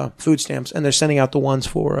food stamps, and they're sending out the ones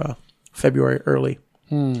for February early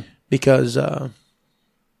because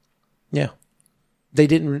they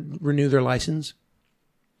didn't renew their license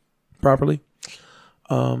properly.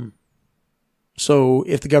 So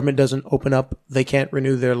if the government doesn't open up, they can't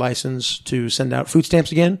renew their license to send out food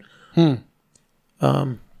stamps again.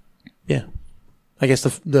 I guess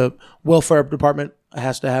the welfare department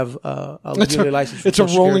has to have a yearly license. For It's a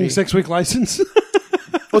Social rolling Security. 6-week license.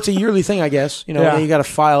 Well, it's a yearly thing, I guess. Yeah. You got to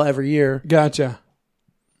file every year. Gotcha.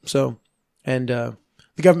 So, and the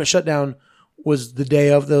government shutdown was the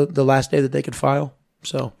day of the last day that they could file.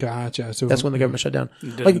 So Gotcha. So that's when the government shut down.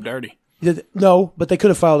 Did them dirty. No, but they could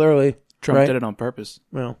have filed early. Trump right? did it on purpose.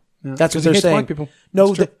 Well, that's what he they're hates saying. black people.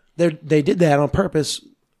 No, That's they did that on purpose.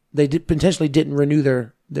 They potentially didn't renew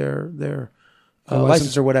their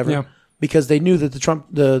license or whatever Yeah. because they knew that the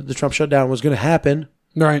Trump shutdown was going to happen,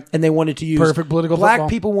 right. and they wanted to use Perfect political black football.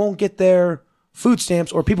 people won't get their food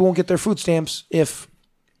stamps, or people won't get their food stamps if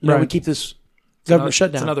we Right. keep this government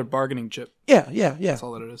shutdown. It's another bargaining chip. Yeah. That's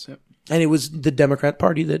all that it is. Yep. And it was the Democrat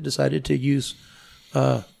Party that decided to use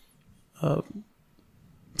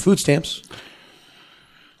food stamps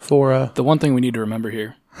for The one thing we need to remember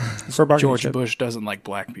here: for bargaining George chip. Bush doesn't like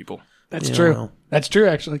black people. That's Yeah, true. well. That's true,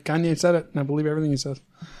 actually. Kanye said it, and I believe everything he says.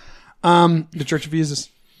 The Church of Jesus.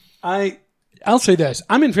 I'll say this.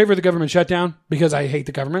 I'm in favor of the government shutdown because I hate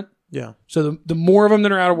the government. Yeah. So the more of them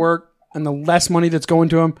that are out of work and the less money that's going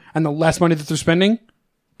to them and the less money that they're spending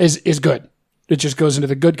is good. It just goes into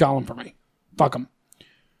the good column for me. Fuck them.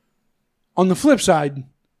 On the flip side,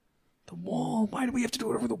 the wall. Why do we have to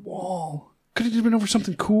do it over the wall? Could it have been over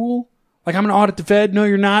something cool? Like, I'm going to audit the Fed. No,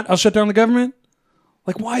 you're not. I'll shut down the government.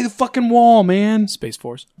 Like, why the fucking wall, man? Space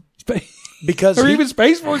Force. Because Or even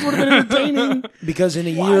Space Force would have been entertaining. because in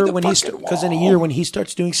a Why year the when fucking when he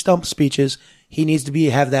starts doing stump speeches, he needs to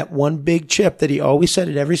have that one big chip that he always said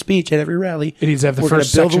at every speech, at every rally. It needs to have the We're gonna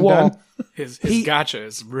first build a section wall. done. His He- gotcha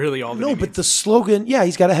is really all that No, he but needs. the slogan,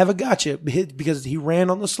 he's got to have a gotcha because he ran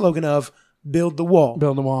on the slogan of "Build the wall."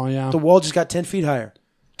 Build a wall, yeah. The wall just got 10 feet higher.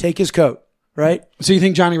 Take his coat, right? So you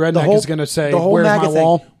think Johnny Redneck is going to say, "Where's my thing.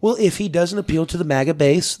 wall?" Well, if he doesn't appeal to the MAGA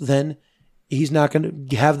base, then he's not going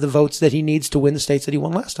to have the votes that he needs to win the states that he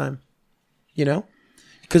won last time.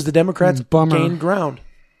 Because the Democrats Bummer. gained ground,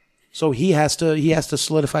 so he has to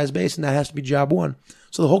solidify his base, and that has to be job one.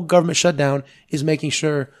 So the whole government shutdown is making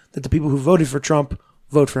sure that the people who voted for Trump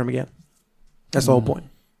vote for him again. That's the whole point,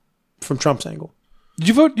 from Trump's angle. Did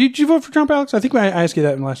you vote for Trump, Alex? I think I asked you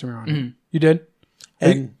that in the last time we were on. You did?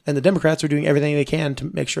 And the Democrats are doing everything they can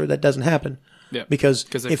to make sure that doesn't happen. Yeah, Because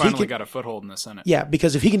they if he finally can- got a foothold in the Senate. Yeah,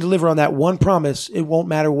 because if he can deliver on that one promise, it won't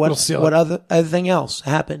matter It'll what seal what it. other thing else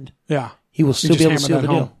happened. Yeah. He will You still just be able to hammer seal that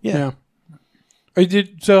the home. deal.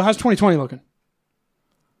 Yeah. So how's 2020 looking?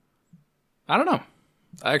 I don't know.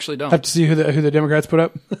 I actually don't. Have to see who the Democrats put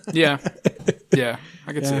up. Yeah,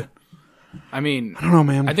 I could see it. I mean, I don't know,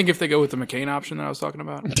 man. I think if they go with the McCain option that I was talking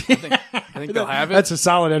about, I think they'll have it. That's a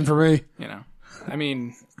solid end for me. I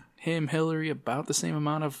mean, him, Hillary, about the same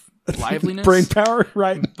amount of liveliness, Brain power,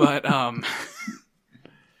 right? but I'm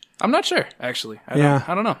not sure. Actually, I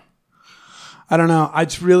don't know. I don't know.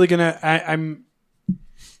 It's really gonna.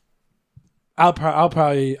 I'll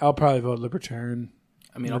probably vote libertarian.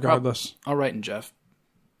 I mean, regardless. I'll write in Jeff.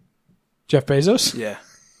 Jeff Bezos. Yeah,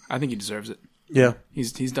 I think he deserves it. Yeah.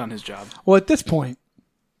 He's done his job. Well, at this point,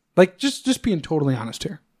 like just being totally honest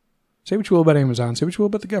here. Say what you will about Amazon. Say what you will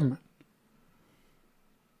about the government.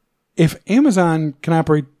 If Amazon can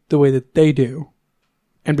operate the way that they do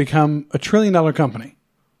and become a $1 trillion company,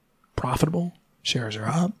 profitable, shares are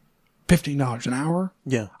up, $15 an hour.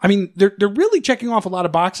 Yeah. I mean, they're really checking off a lot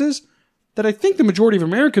of boxes that I think the majority of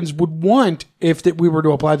Americans would want if we were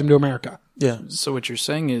to apply them to America. Yeah. So what you're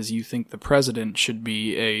saying is you think the president should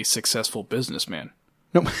be a successful businessman,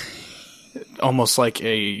 No. almost like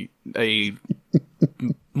a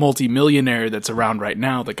multi-millionaire that's around right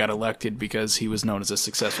now that got elected because he was known as a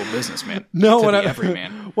successful businessman. No, to the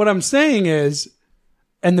everyman. What I'm saying is,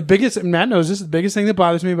 and the biggest, and Matt knows this, the biggest thing that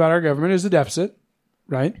bothers me about our government is the deficit,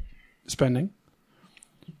 right? Spending.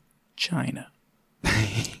 China.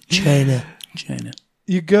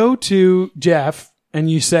 You go to Jeff and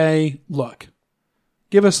you say, look,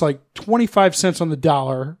 give us like 25 cents on the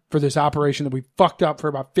dollar for this operation that we fucked up for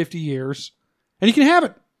about 50 years, and you can have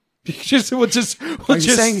it. We'll just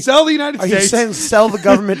sell the United States. Are you saying sell the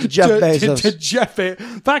government to Jeff Bezos? To Jeff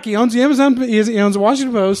Bezos. Fuck, he owns the Amazon. He owns the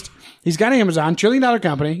Washington Post. He's got Amazon, $1 trillion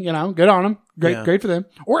company. You know, good on him. Great for them.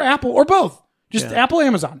 Or Apple, or both. Just Apple,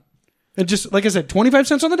 Amazon. And just, like I said, 25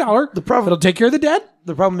 cents on the dollar. The problem, it'll take care of the debt.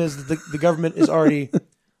 The problem is that the government is already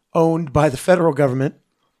owned by the federal government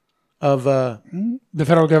of the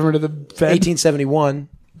federal government of the Fed. 1871.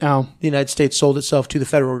 Oh. The United States sold itself to the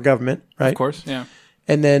federal government, right? Of course, yeah.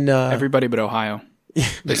 And then everybody but Ohio.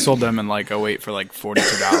 They sold them in like 08 for like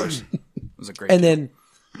 $42. It was a great. And deal. then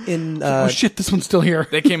in oh shit, this one's still here.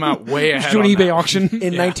 They came out way ahead. Do an on eBay that. auction.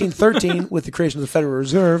 In 1913, with the creation of the Federal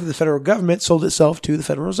Reserve, the federal government sold itself to the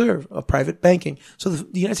Federal Reserve, a private banking. So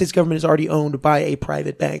the United States government is already owned by a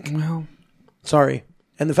private bank. Well, sorry.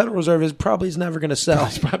 And the Federal Reserve is never going to sell.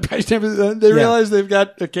 They realize they've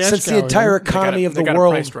got a cash Since cow the entire here. economy of the got it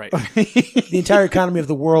world, priced right. the entire economy of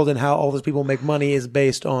the world and how all those people make money is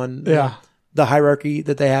based on the hierarchy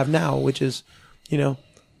that they have now, which is,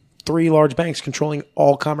 3 large banks controlling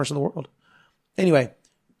all commerce in the world. Anyway,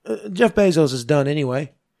 Jeff Bezos is done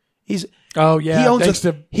anyway. He owns a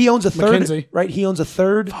third, McKinsey. right? He owns a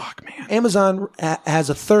third. Fuck, man. Amazon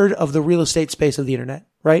has a third of the real estate space of the internet,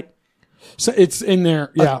 right? So it's in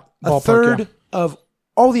there. Yeah. A third of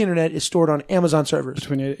all the internet is stored on Amazon servers.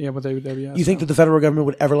 Between what they would You think that the federal government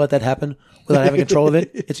would ever let that happen without having control of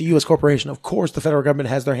it? It's a U.S. corporation. Of course, the federal government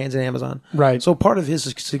has their hands in Amazon. Right. So part of his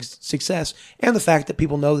success and the fact that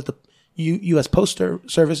people know that the U.S. Postal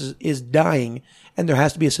Service is dying and there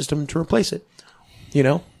has to be a system to replace it,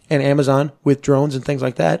 and Amazon with drones and things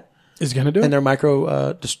like that is going to do and it. their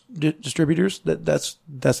micro distributors. That's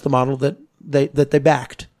the model that they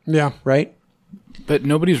backed. Yeah. Right. But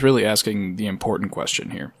nobody's really asking the important question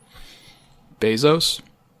here. Bezos,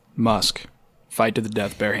 Musk, fight to the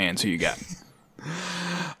death, bare hands. Who you got?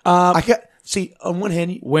 On one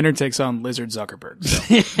hand, Winner takes on Lizard Zuckerberg.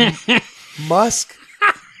 So.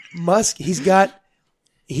 Musk, he's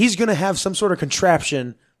going to have some sort of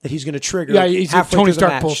contraption that he's going to trigger. Yeah, he's halfway Tony through the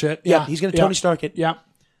Stark match. bullshit. Yeah, he's going to Tony Stark it. Yeah.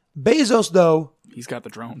 Bezos, though, He's got the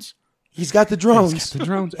drones. he's got the drones. The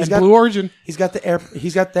drones. He's And got- Blue Origin. He's got the air.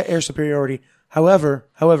 He's got the air superiority. However,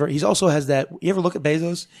 he also has that. You ever look at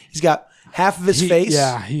Bezos? He's got half of his face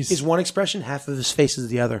is one expression, half of his face is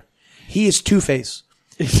the other. He is Two-Face.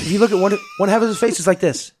 If you look at one half of his face is like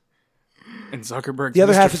this. And Zuckerberg. The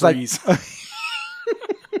other half is like-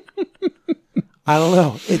 I don't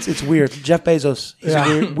know. It's weird. Jeff Bezos. He's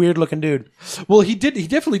a weird looking dude. Well, he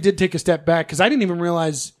definitely did take a step back because I didn't even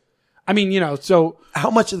realize. I mean, so How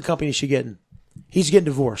much of the company is she getting? He's getting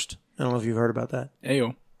divorced. I don't know if you've heard about that.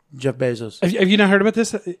 Ayo. Jeff Bezos. have you not heard about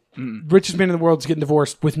this? Richest man in the world is getting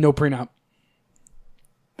divorced with no prenup.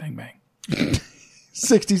 Bang, bang.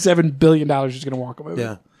 $67 billion is going to walk away with.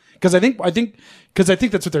 Yeah. Because I think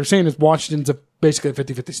that's what they're saying is Washington's basically a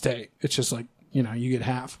 50-50 state. It's just like, you get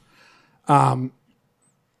half.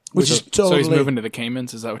 Which is So totally. he's moving to the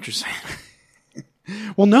Caymans? Is that what you're saying?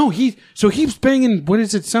 Well, no, he's banging. What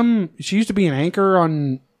is it? She used to be an anchor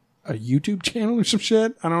on a YouTube channel or some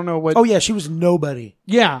shit. I don't know what. Oh yeah, she was nobody.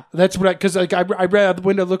 Yeah, that's what because I read out the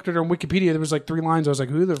window, looked at her on Wikipedia. There was like 3 lines. I was like,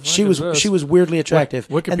 who the fuck She is was this? she was weirdly attractive.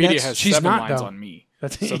 And Wikipedia that's- has she's 7 not, lines though. on me.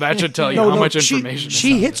 So that should tell you how much information.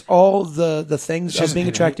 She hits all the things of being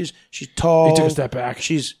attractive. She's tall. He took a step back.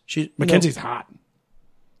 She's Mackenzie's hot.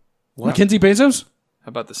 What? Mackenzie Bezos? How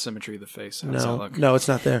about the symmetry of the face? How does that look? No, it's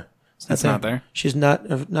not there. It's not there? She's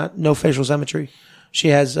not no facial symmetry. She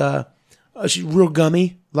has She's real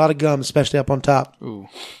gummy. A lot of gum, especially up on top. Ooh.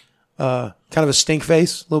 Kind of a stink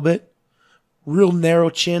face, a little bit. Real narrow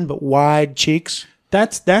chin, but wide cheeks.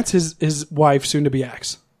 That's his wife, soon to be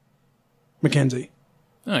ex, Mackenzie.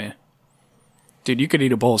 Oh, yeah. Dude, you could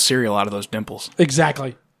eat a bowl of cereal out of those dimples.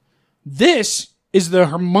 Exactly. This is the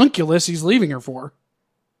homunculus he's leaving her for.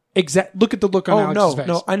 Look at the look on Alex's face.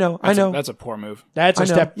 No, I know. That's a poor move. That's a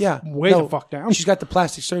step way the fuck down. She's got the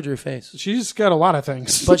plastic surgery face. She's got a lot of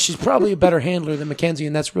things. But she's probably a better handler than Mackenzie,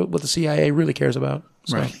 and that's what the CIA really cares about.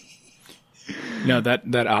 So. Right. No,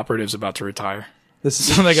 that operative's about to retire. This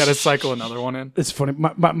is So they got to cycle another one in. It's funny.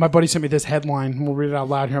 My buddy sent me this headline. We'll read it out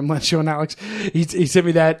loud here. I'm not showing Alex. He sent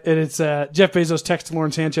me that, and it's Jeff Bezos text to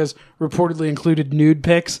Lauren Sanchez reportedly included nude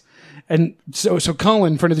pics. And so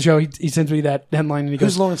Colin, friend of the show, he sends me that headline, and he goes,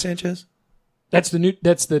 Who's Lauren Sanchez? That's the new chick.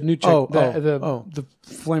 The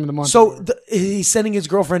flame of the month. So he's sending his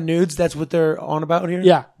girlfriend nudes. That's what they're on about here.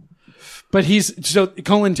 Yeah. But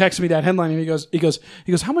Colin texts me that headline, and he goes,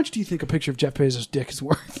 how much do you think a picture of Jeff Bezos' dick is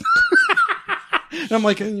worth? And I'm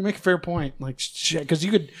like, you make a fair point. Like, shit, because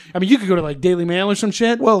you could go to like Daily Mail or some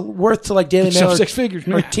shit. Well, worth to like Daily Mail or, 6 figures,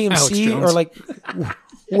 or TMC or like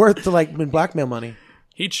worth to like blackmail money.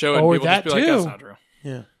 He'd show it and Or people that just be like, too. that's not true.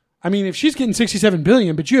 Yeah. I mean, if she's getting $67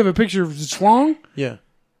 billion, but you have a picture of Schlong, Yeah.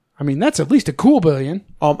 I mean, that's at least a cool billion.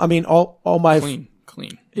 All my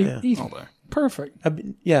Clean. Yeah. He's All there. perfect.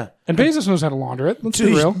 yeah. And Bezos knows how to launder it. Let's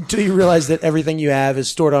be real. Do you realize that everything you have is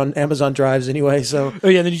stored on Amazon drives anyway? So Oh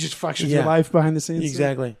yeah, then you just fucks with your life behind the scenes.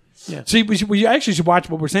 exactly. Yeah. See, we actually should watch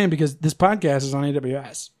what we're saying because this podcast is on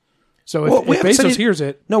AWS. So if, We if haven't said Bezos hears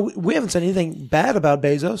it, No, we haven't said anything bad about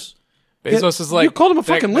Bezos. Bezos is like... you called him a that-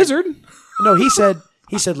 fucking lizard. No, he said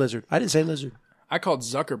lizard. I didn't say lizard. I called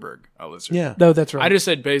Zuckerberg a lizard. Yeah. No, that's right. I just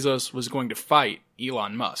said Bezos was going to fight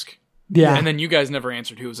Elon Musk. yeah. And then you guys never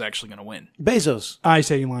answered who was actually going to win. Bezos. I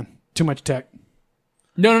say Elon. Too much tech.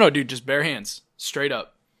 No, dude, just bare hands. Straight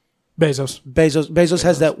up. Bezos. Bezos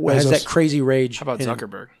has that crazy rage. How about in him.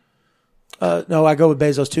 Zuckerberg? No, I go with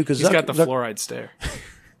Bezos too because He's got the fluoride stare.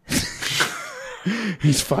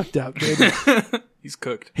 He's fucked up, dude. He's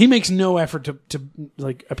cooked. He makes no effort to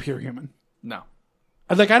like appear human. No.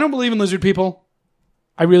 I don't believe in lizard people.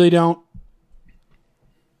 I really don't.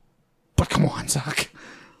 But come on, Zuck.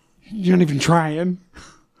 You're not even trying.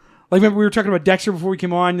 Like, remember we were talking about Dexter before we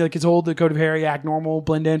came on? Like, his whole the code of Harry, act normal,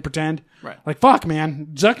 blend in, pretend. Right. Like, fuck, man.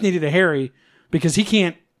 Zuck needed a Harry because he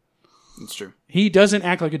can't. It's true. He doesn't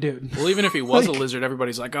act like a dude. Well, even if he was a lizard,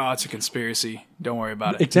 everybody's like, oh, it's a conspiracy. Don't worry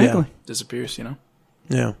about it. Exactly. Disappears, you know?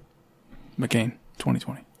 Yeah. McCain,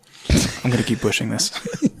 2020. I'm going to keep pushing this.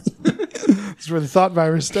 This is where the thought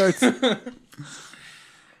virus starts.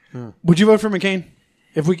 Would you vote for McCain?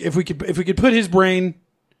 If we could put his brain,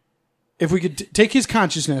 if we could take his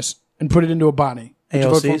consciousness and put it into a body. Would you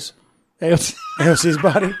vote for him? AOC's AOC's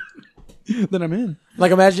body. Then I'm in.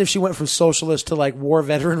 Like, imagine if she went from socialist to like war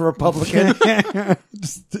veteran Republican.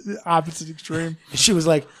 Just the opposite extreme. She was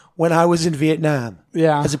like, when I was in Vietnam,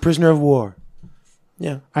 Yeah. as a prisoner of war.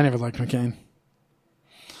 Yeah. I never liked McCain.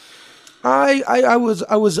 I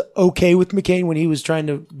was okay with McCain when he was trying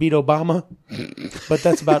to beat Obama, but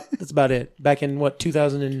that's about it. Back in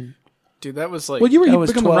 2000 and Dude, that was like... Well, you were That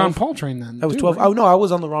was big on the 12. Ron Paul train then. that was too, 12. right? Oh no, I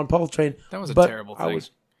was on the Ron Paul train. That was a but terrible I thing.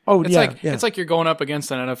 was. It's Yeah. it's like you're going up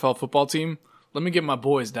against an NFL football team. Let me get my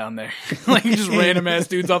boys down there. Like, just random ass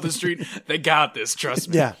dudes off the street. They got this, trust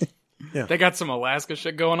me. Yeah. They got some Alaska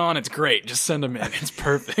shit going on. It's great. Just send them in. It's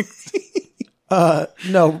perfect.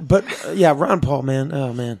 No, but yeah, Ron Paul, man.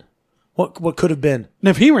 Oh man, what could have been?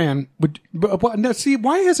 Now, if he ran,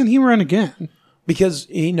 why hasn't he run again? Because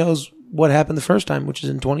he knows what happened the first time, which is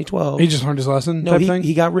in 2012. He just learned his lesson. No, type thing?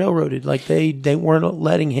 he got railroaded. Like they weren't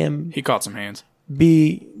letting him He caught some hands.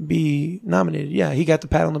 be nominated. Yeah, he got the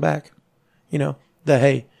pat on the back. You know,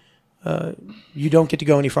 hey, you don't get to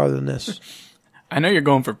go any farther than this. I know you're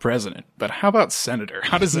going for president, but how about senator?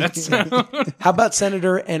 How does that sound? How about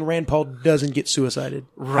Senator and Rand Paul doesn't get suicided?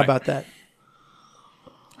 How Right. about that?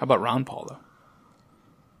 How about Ron Paul, though?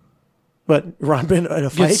 But Ron been in a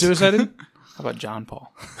fight. Get suicided? How about John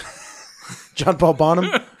Paul? John Paul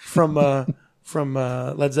Bonham from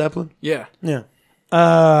Led Zeppelin. Yeah. Yeah.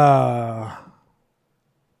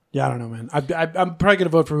 Yeah, I don't know, man. I'm probably going to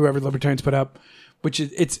vote for whoever the Libertarians put up, which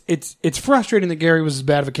is it's frustrating that Gary was as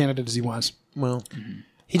bad of a candidate as he was. Well,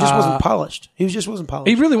 he just wasn't polished. He just wasn't polished.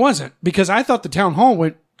 He really wasn't, because I thought the town hall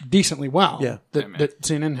went decently well. Yeah. that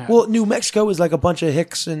CNN had. Well, New Mexico is like a bunch of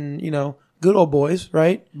hicks and good old boys,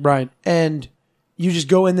 right? right. And you just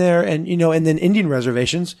go in there and and then Indian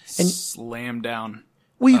reservations and Slam down.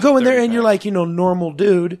 you go in there 30 and you're pack. like normal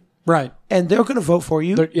dude, Right. and they're going to vote for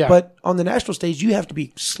you. Yeah. But on the national stage, you have to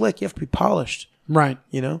be slick. You have to be polished. Right.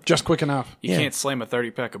 You know, Just quick enough. You can't slam a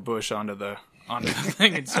 30-pack of Bush onto the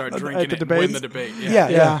thing and start drinking the it and win debates? the debate.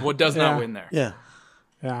 Yeah. What does not win there? yeah.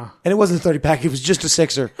 Yeah. And it wasn't a 30-pack; it was just a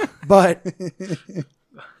sixer. But you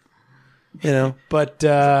know, But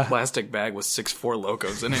Plastic bag with 6-4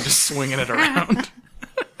 locos in it, just swinging it around.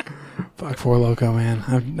 fuck Four Loko, man.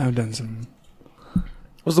 I've done some.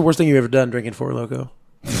 what's the worst thing you ever done drinking Four Loko?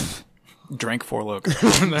 Drank 4 locos.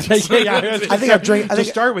 Yeah, I think I've drank. I just think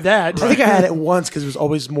start with that. I think I had it once because it was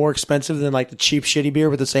always more expensive than like the cheap shitty beer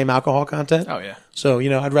with the same alcohol content. Oh yeah. So you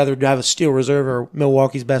know, I'd rather have a Steel Reserve or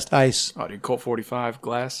Milwaukee's Best Ice. Oh, dude, Colt 45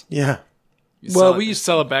 glass. Yeah. Well, we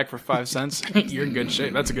sell it back for 5 cents. You're in good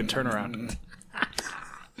shape. That's a good turnaround.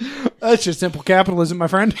 That's just simple capitalism, my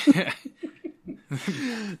friend.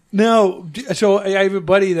 No, so I have a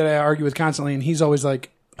buddy that I argue with constantly, and he's always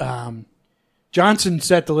like, Johnson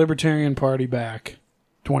set the Libertarian Party back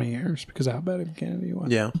 20 years because of how bad of a candidate he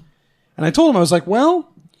was. Yeah. And I told him, I was like,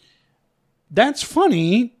 well, that's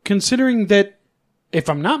funny considering that, if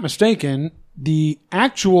I'm not mistaken, the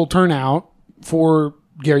actual turnout for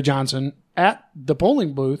Gary Johnson at the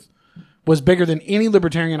polling booth was bigger than any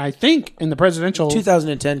Libertarian, I think, in the presidential.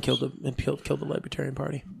 2010 killed the Libertarian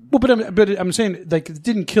Party. Well, but I'm saying, like, it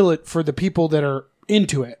didn't kill it for the people that are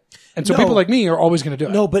into it. And so No. people like me are always going to do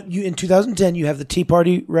it. No, but in 2010, you have the Tea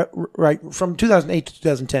Party, right? From 2008 to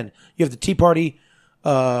 2010, you have the Tea Party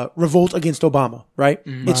revolt against Obama, right?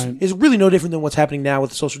 It's really no different than what's happening now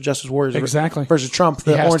with the social justice warriors Exactly. versus Trump,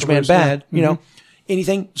 He the has orange to man lose, bad, yeah. you know,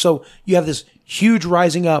 anything. So you have this huge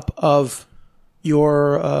rising up of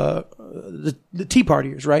your the Tea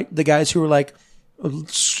Partiers, right? The guys who are like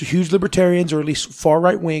huge libertarians or at least far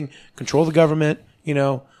right wing, control the government, you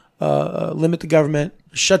know, limit the government,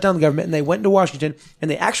 shut down the government, and they went into Washington and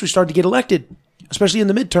they actually started to get elected, especially in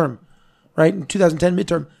the midterm, right? In 2010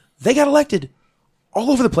 midterm, they got elected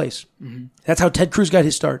all over the place. Mm-hmm. That's how Ted Cruz got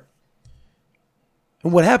his start.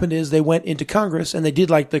 And what happened is they went into Congress and they did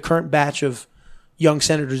like the current batch of young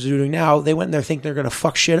senators are doing now. They went in there thinking they're going to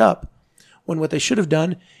fuck shit up. When what they should have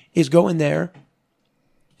done is go in there,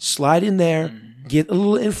 slide in there, get a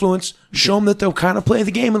little influence, show them that they'll kind of play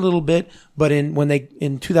the game a little bit. But in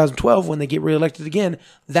 2012, when they get reelected again,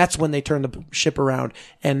 that's when they turn the ship around.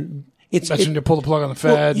 And That's when you pull the plug on the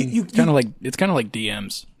Fed. It's kind of like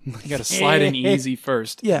DMs. You got to slide in easy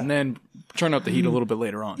first, Yeah. and then turn up the heat a little bit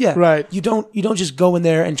later on. yeah, Right. You don't just go in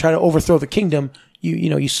there and try to overthrow the kingdom.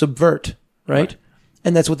 You subvert, right?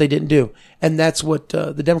 And that's what they didn't do. And that's what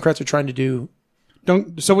the Democrats are trying to do.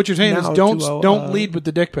 So what you're saying is Now don't lead with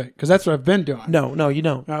the dick pic, because that's what I've been doing. No, you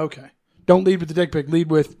don't. Oh, okay. Don't lead with the dick pic. Lead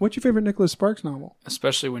with, what's your favorite Nicholas Sparks novel?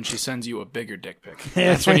 Especially when she sends you a bigger dick pic.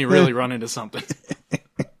 That's when you really run into something.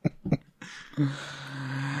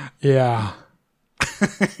 Yeah.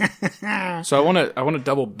 So I want to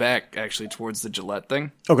double back actually towards the Gillette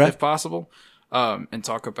thing, Okay. if possible, and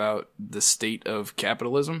talk about the state of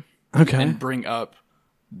capitalism. Okay. And bring up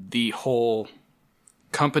the whole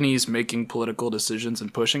companies making political decisions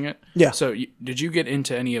and pushing it. Yeah. So did you get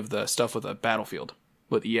into any of the stuff with Battlefield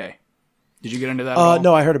with EA? Did you get into that at all?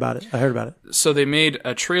 No, I heard about it. So they made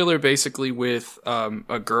a trailer basically with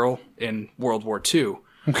a girl in World War II.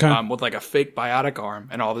 Okay. With like a fake biotic arm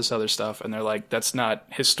and all this other stuff, and they're like, that's not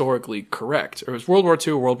historically correct. Or it was World War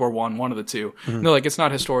II or World War I, one of the two. And they're like, it's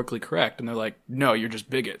not historically correct. And they're like, no, you're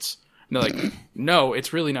just bigots. And they're like, no,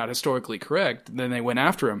 it's really not historically correct. And then they went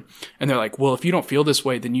after him, and they're like, well, if you don't feel this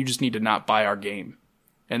way, then you just need to not buy our game.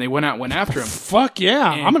 And they went after him. Fuck yeah.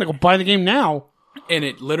 I'm going to go buy the game now. And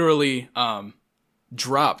it literally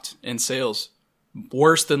dropped in sales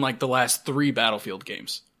worse than like the last 3 Battlefield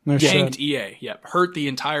games. No shit. Tanked EA. Yep. Hurt the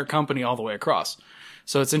entire company all the way across.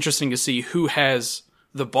 So it's interesting to see who has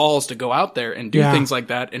the balls to go out there and do Yeah. things like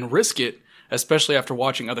that and risk it, especially after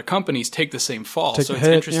watching other companies take the same fall. Take So the it's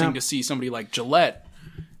hit, interesting yeah. to see somebody like Gillette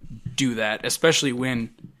do that, especially when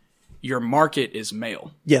your market is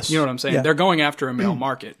male. Yes. You know what I'm saying? Yeah. They're going after a male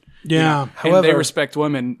market. Yeah. And However- they respect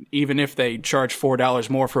women even if they charge $4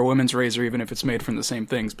 more for a women's razor, even if it's made from the same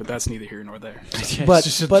things, but that's neither here nor there. But- It's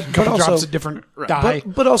just a but couple also- drops of different dye.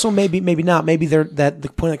 But also maybe not. Maybe the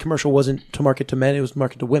point of the commercial wasn't to market to men; it was to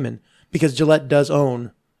market to women, because Gillette does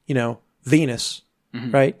own, Venus,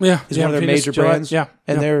 right? Yeah. is Yeah, one of their Venus, major Gillette, brands. yeah.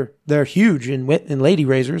 and Yeah. they're huge in lady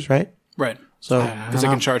razors, right? Right. So Because they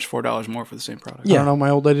can charge $4 more for the same product. I don't know.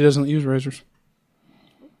 My old lady doesn't use razors.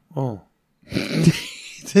 oh,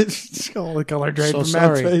 It's all the color drained so from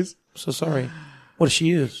Matt's sorry, face. so sorry. What does she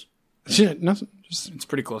use? Shit, nothing. Just It's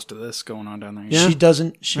pretty close to this going on down there. Yeah. She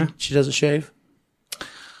doesn't. She doesn't shave.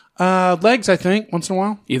 Legs, I think, once in a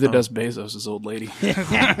while. Either does Bezos' old lady.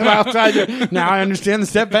 Well, now I understand the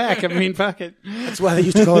step back. I mean, fuck it. That's why they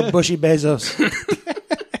used to call it Bushy Bezos.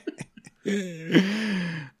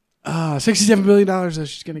 $67 billion that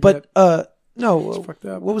she's going to get. But no, fucked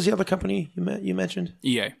up. what was the other company you mentioned?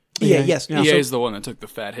 EA. EA, yes. Yeah. EA So is the one that took the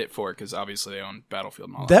fat hit for it because obviously they own Battlefield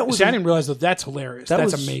and all that was See, I didn't realize that. That's hilarious.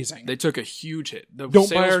 That's was- amazing. They took a huge hit.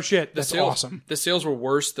 Don't buy our shit. That's sales, awesome. The sales were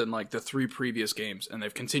worse than like the 3 previous games, and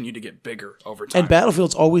they've continued to get bigger over time. and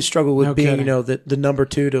Battlefield's always struggled with No being, kidding. the number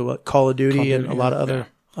 2 to Call of Duty and a Duty, lot of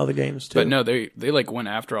other games too. But no, they like went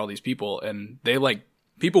after all these people, and they like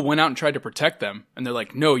people went out and tried to protect them, and they're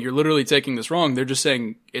like, no, you're literally taking this wrong. They're just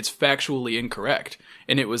saying it's factually incorrect,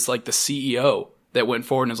 and it was like the CEO that went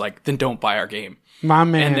forward and was like, then don't buy our game. My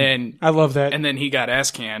man. And then I love that. And then he got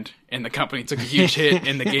ass canned, and the company took a huge hit,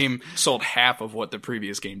 and the game sold half of what the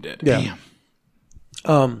previous game did. yeah.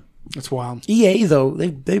 That's wild. EA though,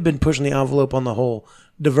 they've been pushing the envelope on the whole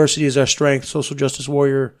diversity is our strength, social justice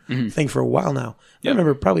warrior thing for a while now. I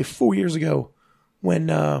remember probably 4 years ago when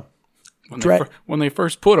When they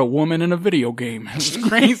first put a woman in a video game, it was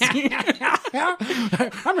crazy.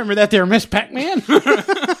 I remember that there, Miss Pac-Man.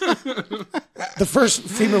 the first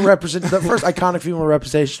iconic female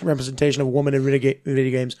representation of a woman in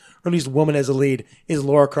video games, or at least woman as a lead, is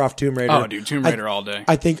Lara Croft Tomb Raider. Oh, dude, Tomb Raider all day.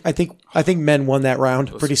 I think men won that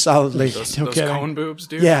round pretty solidly. Those kidding. cone boobs,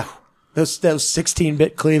 dude. Yeah, that was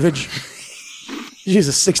 16-bit cleavage. She's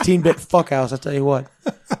a 16-bit fuckhouse. I tell you what.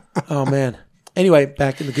 Oh man. Anyway,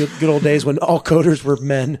 back in the good old days when all coders were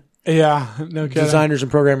men, Yeah, no kidding. designers and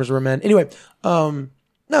programmers were men. Anyway, no,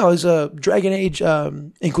 it was a Dragon Age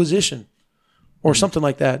Inquisition or something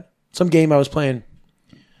like that. Some game I was playing,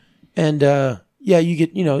 and you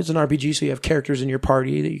get it's an RPG, so you have characters in your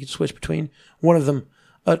party that you can switch between. One of them,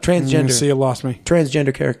 transgender, See, you lost me.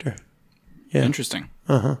 transgender character. Yeah. Interesting.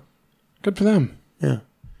 Good for them. Yeah,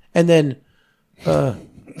 and then.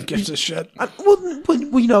 Gives a shit.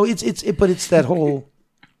 It's that whole.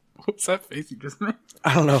 What's that face you just made?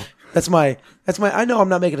 I don't know. That's my. I know I'm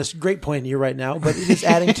not making a great point here right now, but it is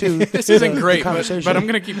adding to. This isn't great, the conversation. but I'm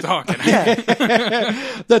going to keep talking.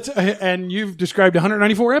 That's and you've described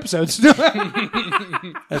 194 episodes.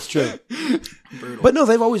 That's true. But no,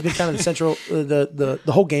 they've always been kind of the central, the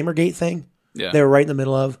whole Gamergate thing. Yeah. They were right in the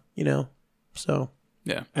middle of, so.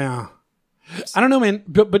 Yeah. Yeah. I don't know, man.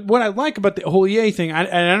 But what I like about the whole EA thing, I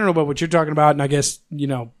don't know about what you're talking about, and I guess,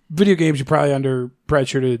 video games, you're probably under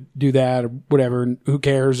pressure to do that or whatever, and who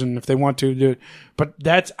cares, and if they want to do it. But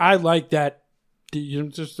I like that. You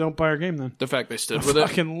just don't buy our game then. The fact they stood I with it,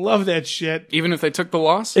 fucking love that shit. even if they took the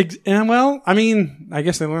loss, And well, I mean, I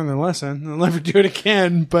guess they learned their lesson. They'll never do it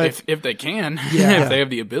again, but if they can, Yeah. if they have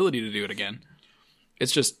the ability to do it again,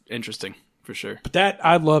 it's just interesting for sure.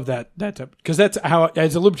 I love that because that's how,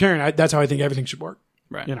 as a libertarian, that's how I think everything should work.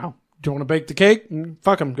 Right. Do you want to bake the cake?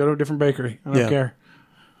 Fuck them. Go to a different bakery. I don't care.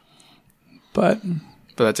 But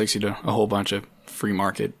that takes you to a whole bunch of free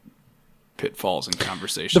market pitfalls and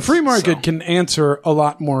conversations. the free market So, can answer a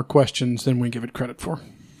lot more questions than we give it credit for.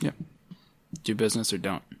 yeah, do business or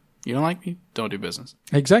don't. You don't like me? Don't do business.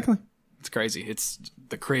 Exactly. It's crazy. It's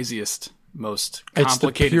the craziest, most It's the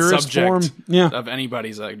complicated purest subject form. Yeah. of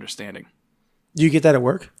anybody's understanding. Do you get that at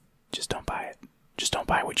work? Just don't buy it. Just don't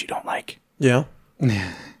buy what you don't like. Yeah.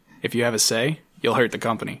 If you have a say, you'll hurt the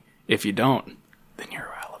company. If you don't, then you're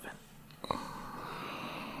irrelevant.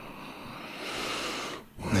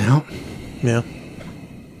 Yeah.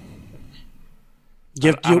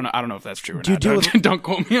 Yeah. I don't know if that's true or do you not. deal with- Don't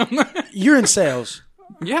quote me on that. You're in sales.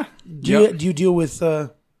 Yeah. Do you deal with?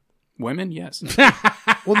 Women, yes.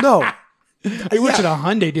 Well, no. I worked at a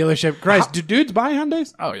Hyundai dealership. Christ, do dudes buy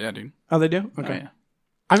Hyundais? Oh, yeah, dude. Oh, they do? Oh, Okay. yeah.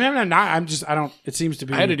 I mean, I'm not. I don't. It seems to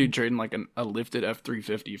be. I had a dude trading like a lifted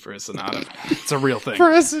F-350 for a Sonata. It's a real thing. for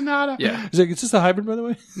a Sonata. Yeah. He's like, is this a hybrid, by the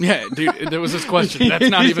way? Yeah, dude, there was this question. That's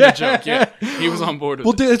not even a joke. Yeah. He was on board with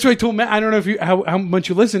Well, it. dude, that's what I told Matt. I don't know if how much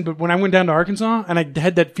you listened, but when I went down to Arkansas and I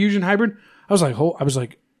had that Fusion hybrid, I was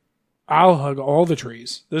like, I'll hug all the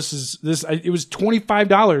trees. It was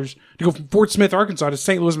 $25 to go from Fort Smith, Arkansas to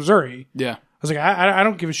St. Louis, Missouri. Yeah. I was like, I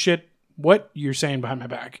don't give a shit what you're saying behind my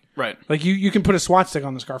back. Right. Like you can put a SWAT stick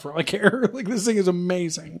on this car for all I care. Like this thing is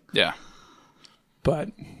amazing. Yeah. But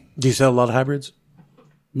Do you sell a lot of hybrids?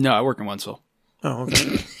 No, I work in Wentzville. Oh,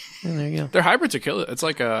 okay. And there you go. Their hybrids are killer. It's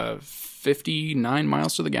like 59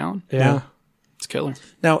 miles to the gallon. yeah. It's killer.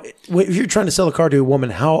 Now, if you're trying to sell a car to a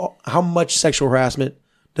woman, how much sexual harassment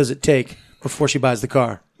does it take before she buys the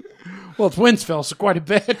car? Well, it's Wentzville, so quite a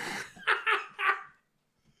bit.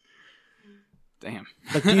 Damn.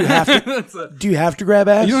 Like, do you have to grab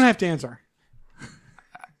ass? You don't have to answer.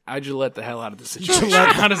 I Gillette the hell out of the situation.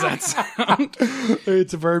 How does that sound?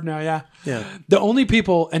 It's a verb now, yeah. Yeah. The only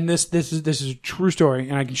people, and this is a true story,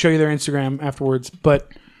 and I can show you their Instagram afterwards,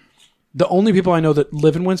 but the only people I know that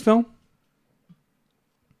live in Wentzville,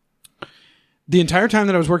 the entire time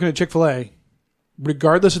that I was working at Chick-fil-A,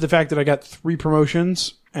 regardless of the fact that I got 3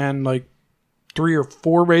 promotions and like 3 or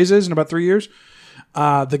 4 raises in about 3 years,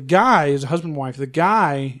 the guy is a husband and wife. The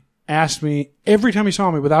guy asked me every time he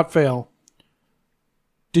saw me without fail,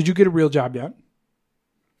 "Did you get a real job yet?"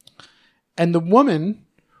 And the woman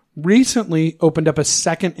recently opened up a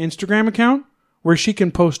second Instagram account where she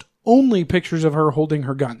can post only pictures of her holding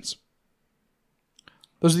her guns.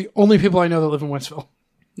 Those are the only people I know that live in Wentzville.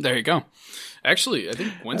 There you go. Actually, I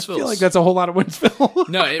think Wentzville. I feel like that's a whole lot of Wentzville.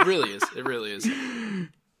 No, it really is. It really is.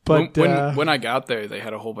 But when I got there, they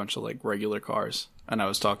had a whole bunch of like regular cars, and I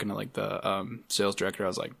was talking to like the sales director. I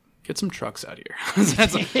was like, "Get some trucks out here."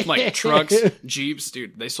 That's like trucks, Jeeps,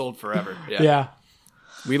 dude. They sold forever. yeah.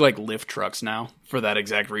 We like lift trucks now for that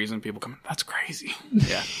exact reason. People come, that's crazy.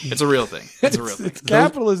 Yeah, it's a real thing. It's a real thing. It's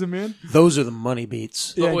capitalism, man. Those are the money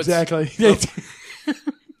beats. Yeah, what's- exactly.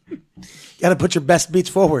 Got to put your best beats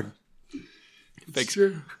forward. Fake,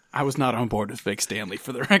 I was not on board with Fake Stanley,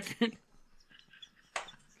 for the record.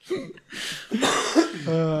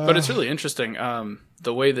 But it's really interesting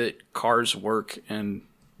the way that cars work and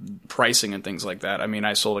pricing and things like that. I mean,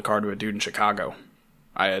 I sold a car to a dude in Chicago.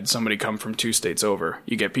 I had somebody come from 2 states over.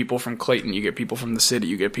 You get people from Clayton, you get people from the city,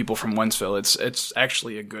 you get people from Wentzville. It's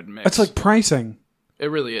actually a good mix. That's like pricing. It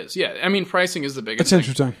really is. Yeah, I mean, pricing is the biggest That's thing.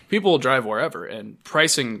 interesting. People will drive wherever, and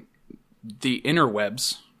pricing the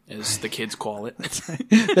interwebs, as the kids call it.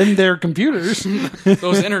 Then they're computers.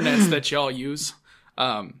 Those internets that y'all use.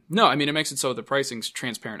 No, I mean, it makes it so the pricing's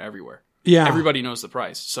transparent everywhere. Yeah. Everybody knows the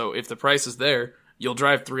price. So if the price is there, you'll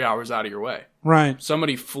drive 3 hours out of your way. Right.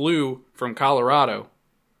 Somebody flew from Colorado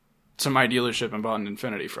to my dealership and bought an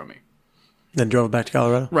Infiniti from me. Then drove it back to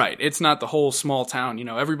Colorado. Right. It's not the whole small town. You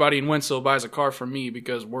know, everybody in Wentzville buys a car from me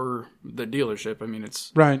because we're the dealership. I mean,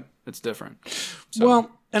 it's Right. different. So,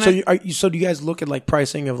 Well, and So do you guys look at like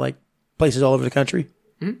pricing of like places all over the country?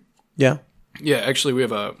 Mm-hmm. Yeah. yeah, actually, we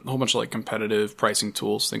have a whole bunch of like competitive pricing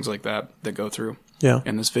tools, things like that go through. Yeah.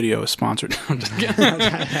 And this video is sponsored.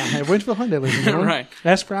 Wentzville Hyundai, ladies and gentlemen. Right.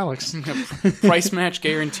 Ask for Alex. Price match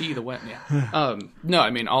guarantee. No, I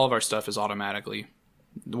mean, all of our stuff is automatically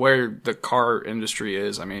where the car industry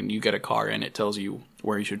is. I mean, you get a car and it tells you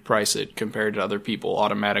where you should price it compared to other people.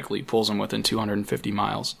 Automatically pulls them within 250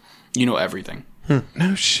 miles. You know everything.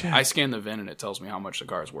 No shit. I scan the VIN and it tells me how much the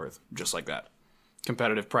car is worth, just like that.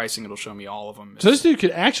 Competitive pricing, it'll show me all of them. So this dude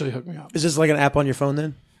could actually hook me up. Is this like an app on your phone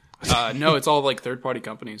then? No, it's all like third-party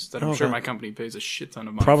companies that I'm sure Okay. my company pays a shit ton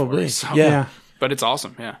of money Probably. for. So. Yeah. But it's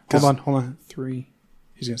awesome, yeah. Hold on. 3.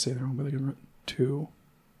 He's going to say they're owned by the government. 2,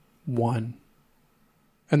 1.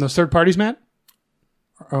 And those third parties, Matt,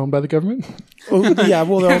 are owned by the government? Oh, yeah.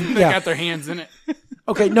 Well, They yeah. got their hands in it.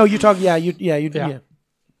 Okay. No, you talk. Yeah. You. Yeah.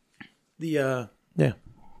 The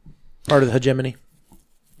part of the hegemony.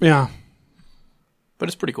 Yeah. But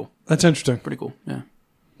it's pretty cool. That's interesting. Pretty cool, yeah. I'm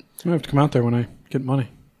going to have to come out there when I get money.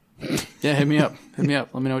 Yeah, hit me up. Hit me up.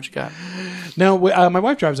 Let me know what you got. No, my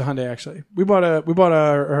wife drives a Hyundai, actually. We bought a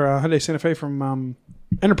Hyundai Santa Fe from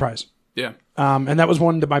Enterprise. Yeah. And that was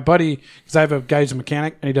one that my buddy, because I have a guy who's a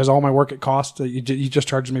mechanic and he does all my work at cost. He just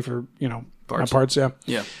charges me for, my parts. Yeah.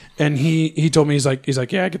 Yeah. And he told me, he's like,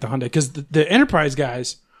 yeah, I get the Hyundai. Because the Enterprise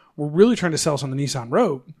guys were really trying to sell us on the Nissan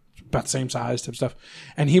Rogue, about the same size type stuff.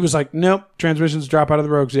 And he was like, nope, transmissions drop out of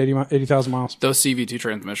the Rogues at 80,000 miles. Those CVT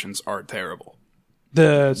transmissions are terrible.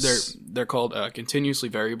 They're called continuously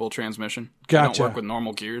variable transmission. They Gotcha. don't work with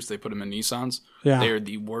normal gears. They put them in Nissans. Yeah. They're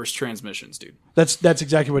the worst transmissions, dude. That's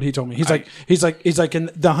exactly what he told me. He's like in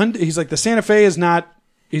the Hyundai, he's like the Santa Fe is not.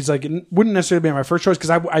 He's like it wouldn't necessarily be my first choice because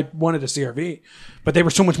I wanted a CRV, but they were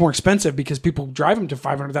so much more expensive because people drive them to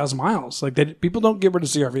 500,000 miles. Like people don't get rid of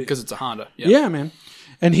CRV Because it's a Honda. Yeah, man.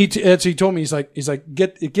 And he told me he's like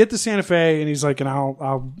get the Santa Fe and he's like and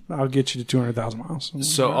I'll get you to 200,000 miles.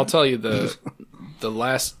 So I'll tell you the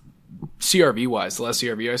last CRV wise, the last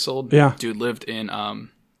CRV I sold. Yeah. Dude lived in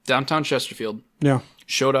downtown Chesterfield. Yeah.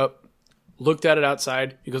 Showed up, looked at it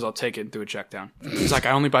outside. He goes, "I'll take it and do a check down." He's like,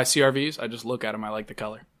 "I only buy CRVs. I just look at them. I like the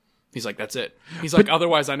color." He's like, "That's it." He's like,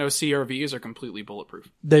 "Otherwise, I know CRVs are completely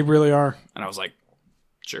bulletproof." They really are. And I was like,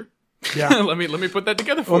 "Sure." Yeah. let me put that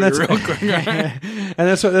together for you real quick. And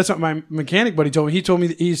that's what my mechanic buddy told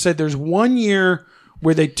me. He said there's 1 year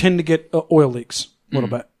where they tend to get oil leaks a little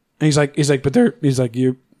bit. And he's like, you get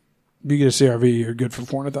a CRV, you're good for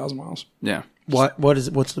 400,000 miles. Yeah.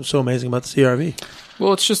 What's so amazing about the CRV?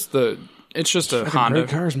 Well, it's just a Honda. Great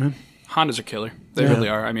cars, man. Hondas are killer. They really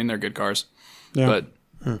are. I mean, they're good cars. Yeah.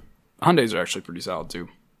 But Hyundais are actually pretty solid, too.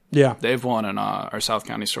 Yeah. They've won in our South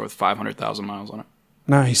County store with 500,000 miles on it.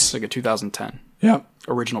 Nice. It's like a 2010. Yeah.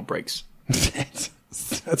 Original brakes.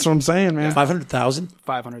 That's what I'm saying, man. 500,000.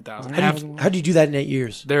 500,000. How do you do that in 8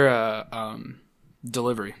 years? They're a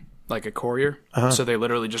delivery, like a courier. So they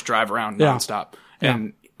literally just drive around Yeah. nonstop.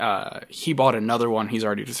 And he bought another one. He's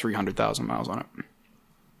already to 300,000 miles on it.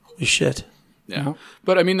 Holy shit. Yeah.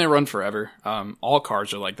 But I mean, they run forever. All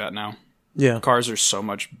cars are like that now. Yeah. Cars are so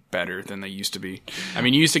much better than they used to be. I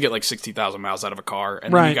mean, you used to get like 60,000 miles out of a car,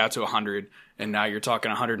 and then you got to 100, and now you're talking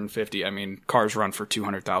 150. I mean, cars run for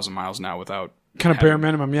 200,000 miles now without Kind of bare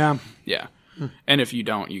minimum, yeah. Yeah. And if you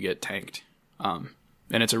don't, you get tanked. And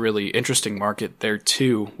it's a really interesting market there,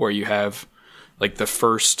 too, where you have like the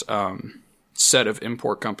first set of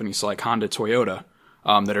import companies like Honda, Toyota,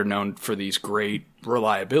 that are known for these great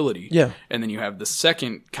reliability. Yeah. And then you have the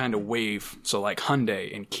second kind of wave, so like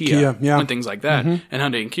Hyundai and Kia yeah. and things like that. And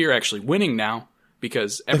Hyundai and Kia are actually winning now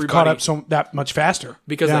because They've everybody caught up so that much faster.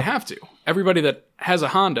 because Yeah. they have to. Everybody that has a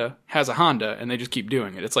Honda, and they just keep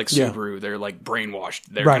doing it. It's like Subaru. They're like brainwashed.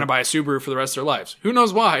 They're Right. going to buy a Subaru for the rest of their lives. Who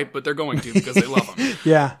knows why, but they're going to because they love them.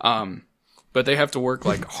 Yeah. But they have to work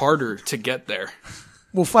like harder to get there.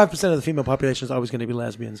 Well, 5% of the female population is always going to be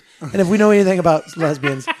lesbians. And if we know anything about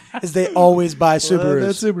lesbians, is they always buy Subarus.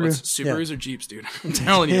 That's Subaru. Subarus or Jeeps, dude. I'm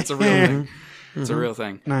telling you, it's a real thing. It's a real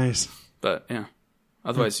thing. Nice. But yeah.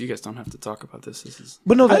 Otherwise, you guys don't have to talk about this. This is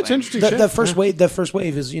But no, That's interesting shit. That first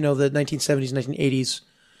wave is, you know, the 1970s, 1980s,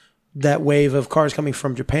 that wave of cars coming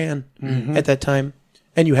from Japan at that time.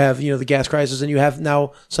 And you have, you know, the gas crisis, and you have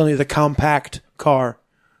now suddenly the compact car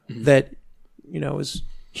that, you know, is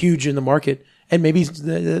huge in the market. And maybe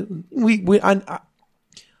I'm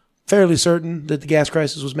fairly certain that the gas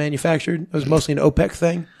crisis was manufactured. It was mostly an OPEC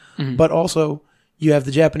thing. But also, you have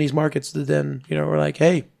the Japanese markets that then, you know, were like,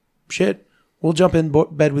 hey, shit, we'll jump in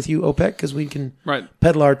bed with you, OPEC, because we can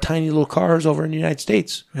peddle our tiny little cars over in the United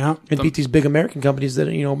States Yeah. and beat these big American companies that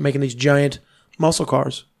are, you know, making these giant muscle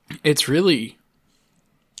cars. It's really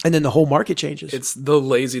And then the whole market changes. it's the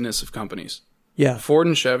laziness of companies. Yeah. Ford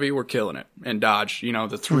and Chevy were killing it, and Dodge, you know,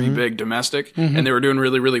 the three big domestic, and they were doing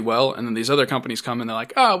really, really well. And then these other companies come and they're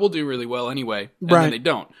like, we'll do really well anyway. And then they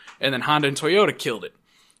don't. And then Honda and Toyota killed it.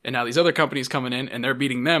 And now these other companies coming in and they're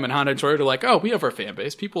beating them, and Honda and Toyota are like, we have our fan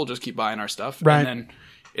base. People will just keep buying our stuff. Right. And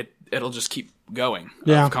then it'll just keep going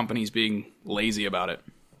Yeah. of companies being lazy about it.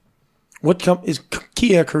 What is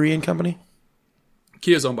Kia a Korean company?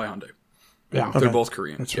 Kia's owned by Hyundai. Yeah. They're both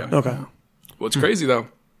Korean. That's Yeah. right. Okay. What's crazy, though,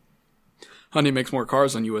 Hyundai makes more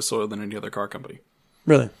cars on U.S. soil than any other car company.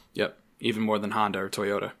 Really? Yep. Even more than Honda or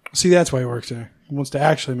Toyota. See, that's why he works there. He wants to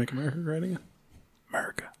actually make America great again.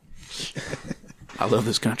 America. I love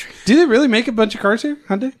this country. Do they really make a bunch of cars here,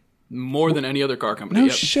 Hyundai? More than any other car company. No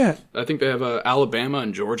Yep. shit. I think they have Alabama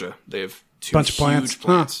and Georgia. They have two Bunch of huge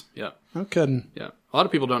plants. Yeah. No kidding. Yeah. A lot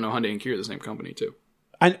of people don't know Hyundai and Kia are the same company, too.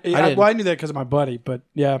 I didn't. well, I knew that because of my buddy, but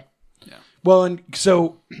yeah. Yeah. Well, and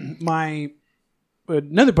so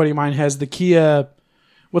another buddy of mine has the Kia.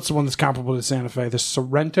 What's the one that's comparable to Santa Fe? The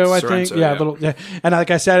Sorrento, I think. Sorrento, Yeah, yeah. little. Yeah. And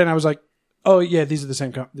like I said, and I was like, oh yeah, these are the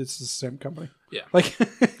same. It's the same company. Yeah. Like, Yeah.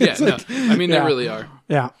 it's No. like- I mean, yeah. they really are.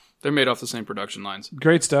 Yeah, They're made off the same production lines.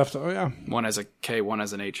 great stuff. Oh yeah, One has a K, one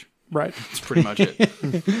has an H. right. That's pretty much it.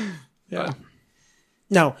 Yeah.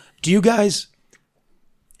 Now, do you guys,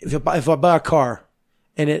 if I buy a car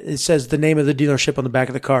and it says the name of the dealership on the back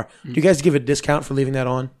of the car, do you guys give a discount for leaving that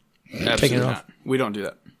on? Absolutely it off. not. We don't do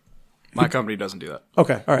that. My company doesn't do that.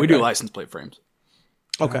 Okay. All right. We do all right. license plate frames.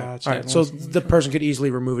 Okay. Gotcha. All right. So the person could easily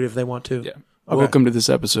remove it if they want to. Yeah. Okay. Welcome to this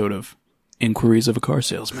episode of Inquiries of a Car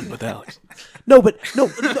Salesman with Alex. No.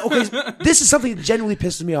 Okay. This is something that genuinely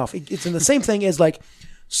pisses me off. It's in the same thing as like What do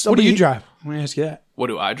somebody. you drive? Let me ask you that. What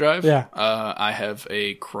do I drive? Yeah. I have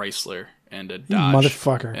a Chrysler and a Dodge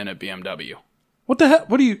motherfucker. and a BMW. What the hell?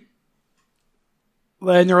 What do you?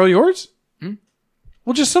 And they're all yours?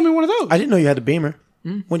 Well, just sell me one of those. I didn't know you had a Beamer.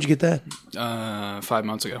 When'd you get that? 5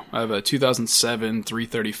 months ago. I have a 2007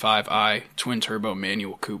 335i twin turbo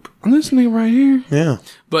manual coupe. I'm listening right here. Yeah.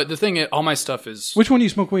 But the thing is, all my stuff is Which one do you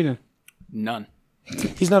smoke weed in? none.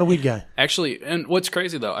 He's not a weed guy. Actually, and what's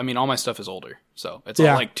crazy though, I mean, all my stuff is older. So it's all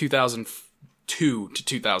Yeah. like 2002 to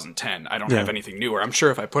 2010. I don't have anything newer. I'm sure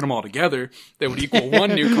if I put them all together, they would equal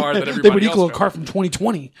one new car that everybody They would equal a else car drove. from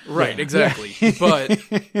 2020. Right, exactly. But,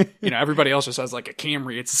 everybody else just has like a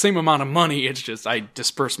Camry. It's the same amount of money. It's just I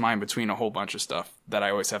disperse mine between a whole bunch of stuff that I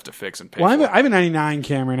always have to fix and pay Well, for. I have a 99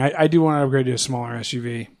 Camry, and I do want to upgrade to a smaller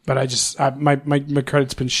SUV, but my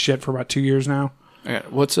credit's been shit for about 2 years now. Okay,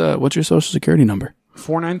 what's your social security number?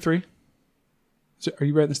 493. Are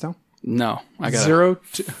you writing this down? No, I got Zero.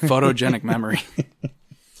 photogenic memory.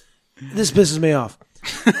 This pisses me off.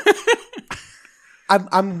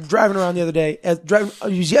 I'm driving around the other day.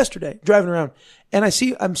 Yesterday, driving around, and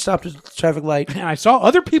I'm stopped at the traffic light. And I saw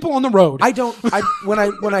other people on the road. When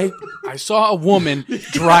I I saw a woman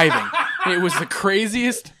driving. It was the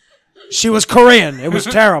craziest. she was Korean. It was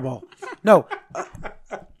terrible. No,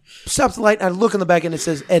 stopped at the light. And I look in the back, and it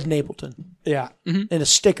says Ed Napleton yeah. and a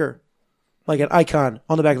sticker, like an icon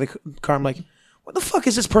on the back of the car. I'm like, what the fuck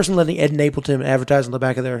is this person letting Ed Napleton advertise on the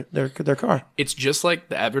back of their car? It's just like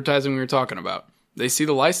the advertising we were talking about. They see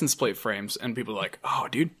the license plate frames, and people are like, "Oh,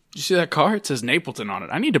 dude, did you see that car? It says Napleton on it.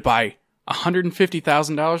 I need to buy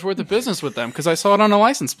 $150,000 worth of business with them because I saw it on a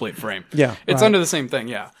license plate frame." Yeah, it's right. under the same thing.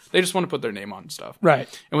 Yeah, they just want to put their name on stuff. Right.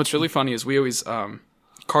 And what's really funny is we always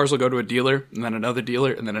cars will go to a dealer, and then another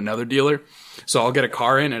dealer, and then another dealer. So I'll get a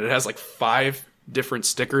car in, and it has like 5 different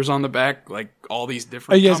stickers on the back, like all these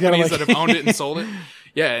different companies that have owned it and sold it.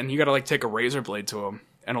 Yeah, and you got to like take a razor blade to them,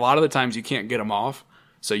 and a lot of the times you can't get them off.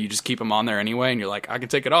 So you just keep them on there anyway, and you're like, I can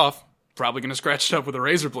take it off. Probably going to scratch it up with a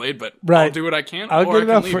razor blade, but Right. I'll do what I can, I'll or get I it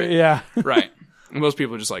can up leave for it. yeah. Right. And most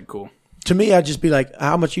people are just like, cool. To me, I'd just be like,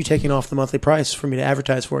 how much you taking off the monthly price for me to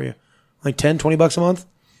advertise for you? Like $10-$20 a month?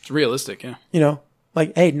 It's realistic, yeah. You know,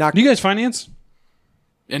 like, hey, knock. Do you guys finance?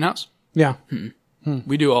 In-house? Yeah.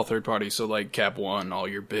 We do all third parties, so like Cap One, all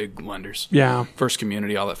your big lenders. Yeah. First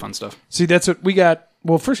Community, all that fun stuff. See, that's what we got.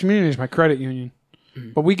 Well, First Community is my credit union,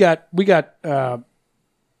 but we got.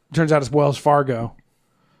 Turns out it's Wells Fargo,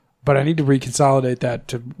 but I need to reconsolidate that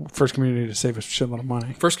to First Community to save us a shitload of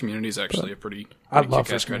money. First Community is actually a pretty I love kick-ass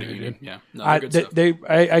First credit Community, union. dude. Yeah, no, they're good stuff.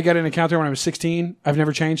 I got an account there when I was 16. I've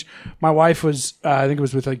never changed. My wife was, I think it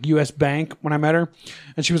was with like U.S. Bank when I met her,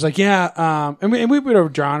 and she was like, "Yeah," and we went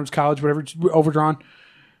overdrawn. It was college, whatever, overdrawn.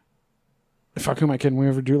 Fuck, who am I kidding? We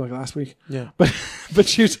overdrew like last week. Yeah. But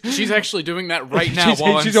She's actually doing that right now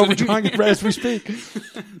while I'm she's sitting overdrawing it as we speak.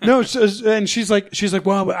 No, and she's like,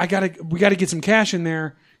 well, we got to get some cash in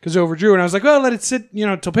there because overdrew. And I was like, well, let it sit,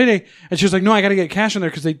 till payday. And she was like, no, I got to get cash in there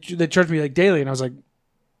because they charge me like daily. And I was like,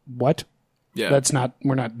 what? Yeah.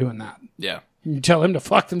 We're not doing that. Yeah. You tell them to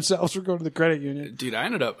fuck themselves or go to the credit union. Dude,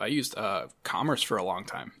 I used Commerce for a long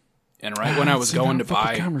time. And right when I was going to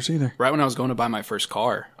buy Commerce either. Right when I was going to buy my first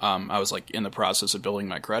car, I was like in the process of building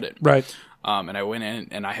my credit. Right. And I went in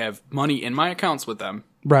and I have money in my accounts with them.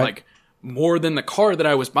 Right. Like more than the car that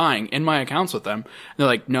I was buying in my accounts with them. And they're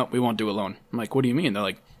like, nope, we won't do a loan. I'm like, what do you mean? They're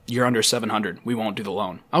like, you're under 700. We won't do the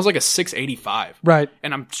loan. I was like a 685. Right.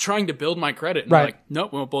 And I'm trying to build my credit. And Right. they're like,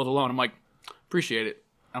 nope, we won't build a loan. I'm like, appreciate it.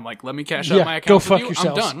 I'm like, let me cash Yeah, out my account. go with fuck you.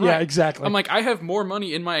 yourselves. I'm done. Yeah, Right. exactly. I'm like, I have more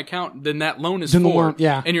money in my account than that loan is Than the for. loan,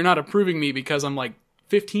 yeah. And you're not approving me because I'm like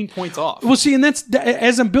 15 points off. Well, see, and that's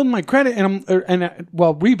as I'm building my credit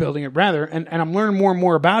rebuilding it rather, and I'm learning more and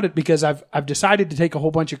more about it because I've decided to take a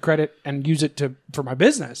whole bunch of credit and use it for my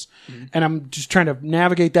business, and I'm just trying to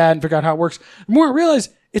navigate that and figure out how it works. The more I realize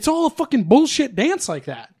it's all a fucking bullshit dance like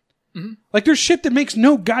that. Like there's shit that makes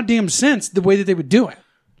no goddamn sense the way that they would do it.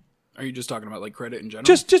 Are you just talking about like credit in general?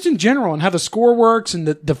 Just in general and how the score works and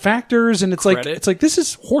the factors and it's Credit? like this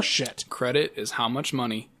is horse shit. Credit is how much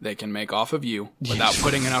money they can make off of you without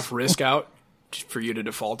putting enough risk out for you to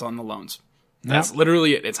default on the loans. That's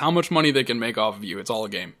literally it. It's how much money they can make off of you. It's all a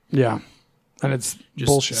game. Yeah, and it's Just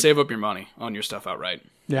bullshit. save up your money on your stuff outright.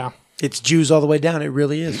 Yeah. It's Jews all the way down. It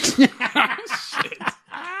really is.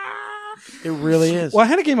 It really is. Well, I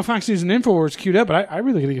had a game of Fox News and InfoWars queued up, but I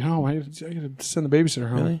really got to get home. I got to send the babysitter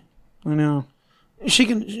home. Really? I know.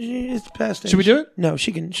 It's past. Should we do it? No,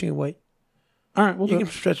 she can wait. All right, we'll You do can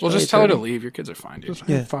it. stretch. Well, till just tell her to 8:30. leave. Your kids are fine, dude.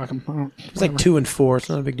 Yeah. Fuck him. It's like 2 and 4. It's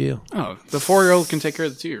not a big deal. Oh, the 4-year-old can take care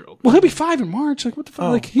of the 2-year-old. Well, he'll be 5 in March. Like, what the fuck?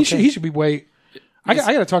 Oh, like, he okay. should be way. I got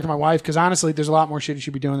to talk to my wife because honestly, there's a lot more shit he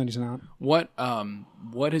should be doing than he's not. What has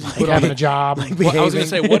he Like put on having the a job. Well, I was going to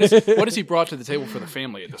say, what has he brought to the table for the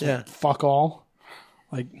family at this point? Yeah. Fuck all.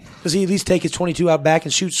 Like, Does he at least take his 22 out back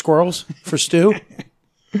and shoot squirrels for stew?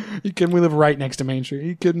 you kidding? We live right next to Main Street. Are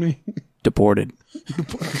you kidding me? Deported.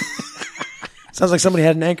 Sounds like somebody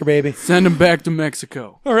had an anchor baby. Send him back to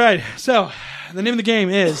Mexico. All right. So the name of the game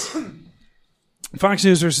is Fox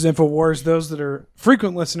News versus InfoWars. Those that are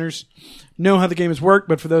frequent listeners know how the game has worked,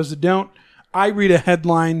 but for those that don't, I read a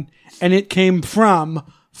headline and it came from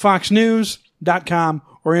foxnews.com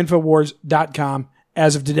or infowars.com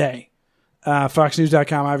as of today.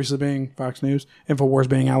 Foxnews.com obviously being Fox News, InfoWars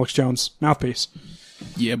being Alex Jones' mouthpiece.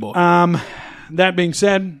 Yeah, boy. That being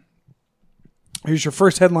said, here's your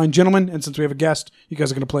first headline, gentlemen. And since we have a guest, you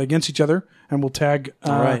guys are going to play against each other, and we'll tag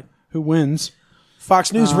All right. who wins.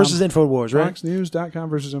 Fox News versus InfoWars, right? FoxNews.com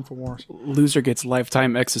versus InfoWars. Loser gets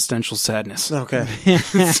lifetime existential sadness. Okay.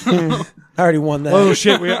 I already won that. Oh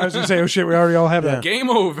shit! I was gonna say, oh shit, we already all have that.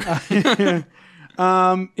 Game over.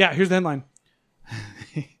 Yeah, here's the headline.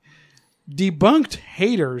 Debunked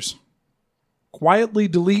haters quietly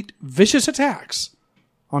delete vicious attacks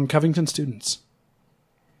on Covington students.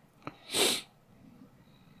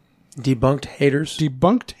 Debunked haters.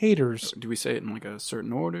 Debunked haters. Do we say it in like a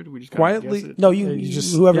certain order? Do we just Quietly- guess it? No, you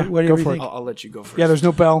just whoever. yeah, whatever go you for think. I'll let you go first. Yeah, there's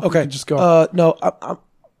no bell. Okay, You can just go. No, I'm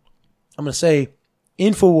going to say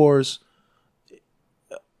InfoWars.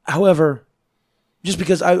 However, just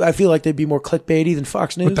because I feel like they'd be more clickbaity than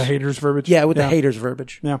Fox News. with the haters verbiage. Yeah, with the haters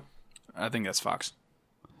verbiage. Yeah. I think that's Fox.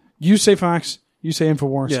 You say Fox. You say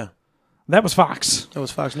InfoWars. Yeah, That was Fox. that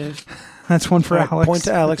was Fox News. That's one for All right, Alex. point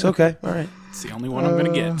to Alex. Okay, all right. It's the only one I'm going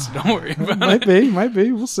to get, so don't worry about it. Might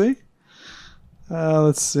be. We'll see.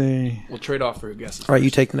 Let's see. We'll trade off for who guesses. All right, you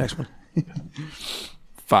take the next one.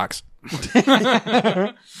 Fox. Here's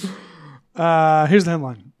the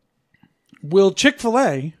headline. Will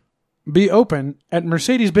Chick-fil-A be open at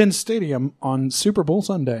Mercedes-Benz Stadium on Super Bowl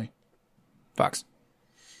Sunday? Fox.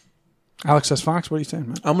 Alex says Fox. What are you saying,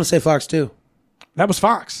 man? I'm going to say Fox too. That was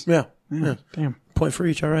Fox. Yeah. Damn. Point for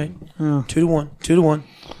each. All right. 2-1. 2-1.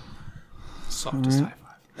 Softest high five.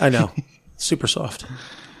 I know. Super soft.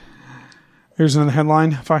 Here's another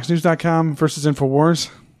headline. FoxNews.com versus InfoWars.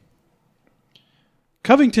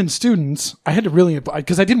 Covington students. I had to really,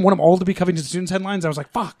 because I didn't want them all to be Covington students headlines. I was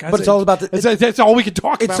like, fuck. But it's all about that's all we can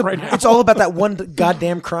talk about right now. It's all about that one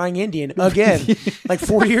goddamn crying Indian. Again, like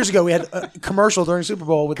 4 years ago, we had a commercial during Super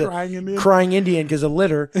Bowl with crying Indian because of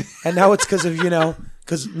litter, and now it's because of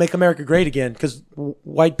because Make America Great Again. Because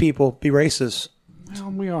white people be racist. Well,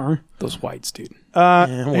 we are. Those whites, dude.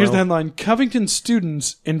 Here's the headline. Covington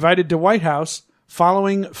students invited to White House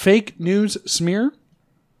following fake news smear.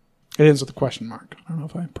 It ends with a question mark. I don't know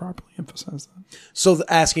if I properly emphasized that. So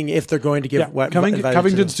asking if they're going to give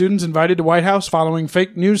Covington students invited to White House following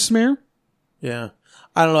fake news smear. Yeah,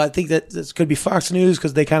 I don't know. I think that this could be Fox News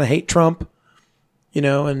because they kind of hate Trump,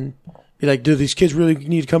 and be like, do these kids really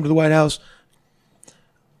need to come to the White House?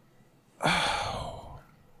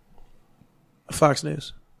 Fox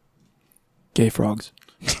News. Gay frogs.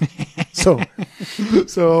 So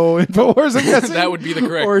InfoWars, I'm guessing. That would be the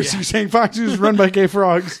correct. Or is you saying Fox News is run by gay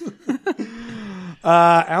frogs?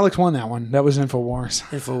 Alex won that one. That was InfoWars.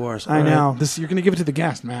 InfoWars. I know. You're going to give it to the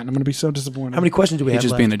guest, man. I'm going to be so disappointed. How many questions do we He's have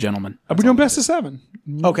just left? being a gentleman. We're doing best of 7.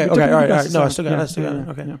 Okay. All right. No, I still got it.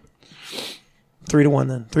 Okay. Yeah. 3-1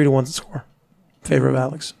 then. 3-1's the score. Favor of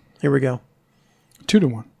Alex. Here we go.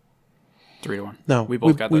 2-1. 3-1. No, we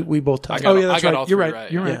both got that. We both tied. Oh yeah, that's I got right. all You're three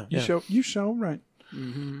right. You're right. Yeah. You show right.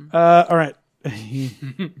 All right. Is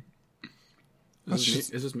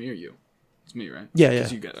this me or you? It's me, right? Yeah.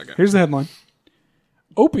 'Cause you got, okay. Here's the headline.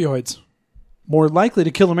 Opioids more likely to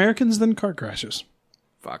kill Americans than car crashes.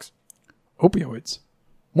 Fox. Opioids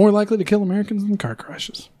more likely to kill Americans than car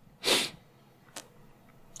crashes.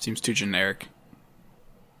 Seems too generic.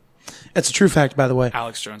 That's a true fact, by the way.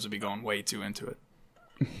 Alex Jones would be going way too into it.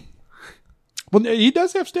 Well, he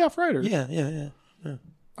does have staff writers. Yeah.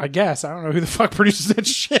 I guess. I don't know who the fuck produces that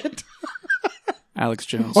shit. Alex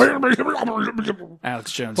Jones.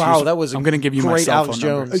 Alex Jones. Wow, that was I'm going to give you my great cell Alex phone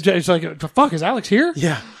number. Jones. It's like, the fuck, is Alex here?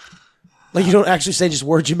 Yeah. Like you don't actually say just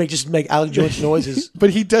words. You just make Alex Jones noises.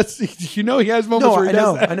 But he does. He has moments No, where he I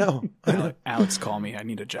does know. that. I know. Alex, call me. I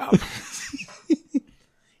need a job.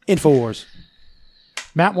 InfoWars.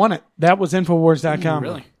 Matt won it. That was Infowars.com.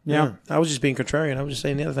 Really? Yeah. I was just being contrarian. I was just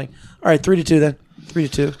saying the other thing. All right, 3-2 then.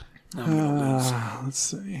 3-2. I'm gonna lose. Let's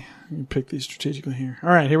see. Let me pick these strategically here. All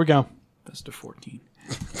right, here we go. Best of 14.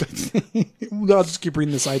 I'll just keep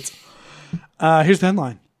reading the sites. Here's the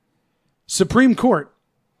headline. Supreme Court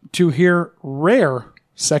to hear rare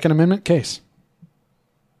Second Amendment case.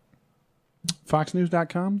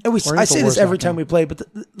 FoxNews.com. I say this every time we play, but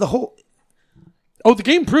the whole Oh, the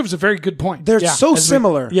game proves a very good point. they're so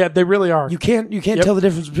similar. Yeah, they really are. You can't tell the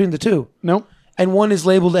difference between the two. Nope. And one is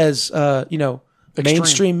labeled as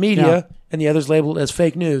mainstream media, Yeah. and the other's labeled as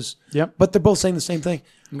fake news. Yep. But they're both saying the same thing.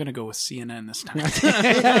 I'm going to go with CNN this time.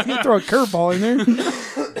 You throw a curveball in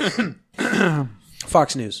there.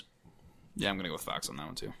 Fox News. Yeah, I'm going to go with Fox on that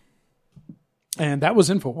one, too. And that was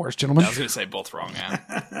InfoWars, gentlemen. I was going to say both wrong,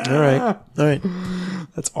 yeah. All right.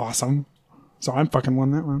 That's awesome. So I'm fucking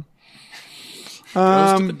won that one.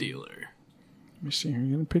 Goes to the dealer. Let me see here.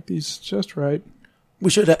 You're going to pick these just right. We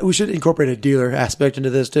should incorporate a dealer aspect into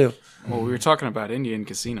this too. Well, we were talking about Indian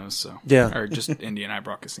casinos, so Yeah. or just Indian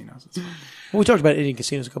eyebrow casinos. It's fine. Well, we talked about Indian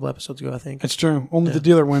casinos a couple episodes ago, I think. It's true. Only the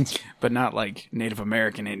dealer wins. But not like Native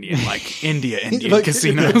American Indian, like Indian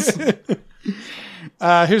casinos.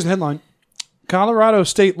 Here's the headline. Colorado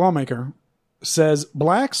state lawmaker says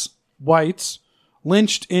blacks, whites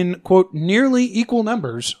lynched in, quote, nearly equal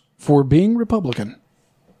numbers for being Republican.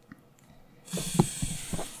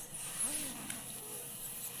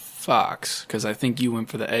 Fox, because I think you went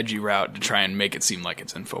for the edgy route to try and make it seem like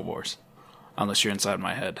it's InfoWars. Unless you're inside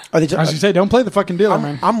my head. Are they I was going to say, don't play the fucking dealer,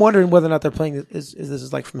 man. I'm wondering whether or not they're playing this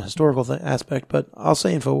is like from a historical aspect, but I'll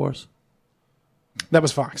say InfoWars. That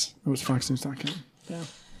was Fox. It was FoxNews.com.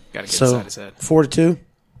 Gotta get So inside his head. 4-2.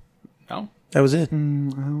 No? That was it.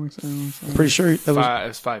 Pretty sure that was.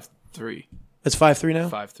 It was 5-3. It's 5-3 now.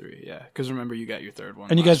 5-3, yeah. Because remember, you got your third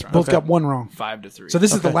one. And you guys last both round. got one wrong. 5-3. So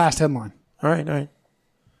this is the Okay. last headline. All right.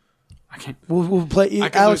 I can't. We'll play. I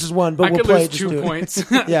could Alex lose- is one, but I we'll could play. lose Just 2 do it. points.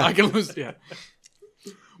 Yeah. I can lose. Yeah.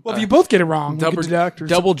 Well, if you both get it wrong, we'll get to doctors.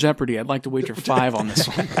 Double Jeopardy. I'd like to wager 5 on this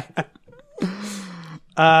one.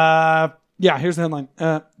 Yeah, here's the headline.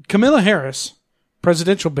 Kamala Harris,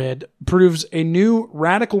 presidential bid, proves a new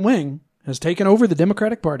radical wing has taken over the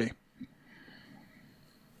Democratic Party.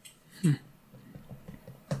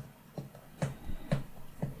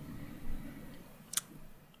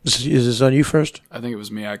 Is this on you first? I think it was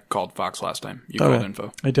me. I called Fox last time. You Okay. called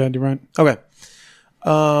info. I did, you're right. Okay.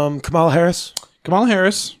 Kamala Harris. Kamala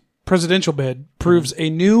Harris, presidential bid, proves a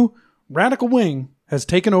new radical wing has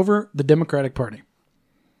taken over the Democratic Party.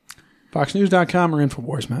 FoxNews.com or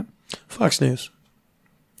InfoWars, Matt? Fox News.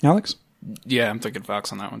 Alex? Yeah, I'm thinking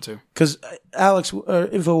Fox on that one too. Because Alex,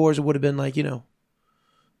 InfoWars would have been like,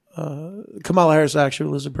 Kamala Harris actually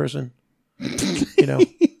was a person,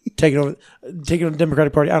 taking over the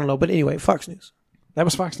Democratic Party. I don't know. But anyway, Fox News. That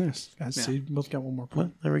was Fox News. Guys, see, you both got one more point.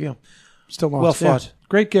 Well, there we go. Still lost. Well fought. Yeah.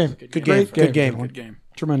 Great game. Good game. Great Good game. Good Good game.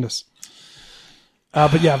 Tremendous.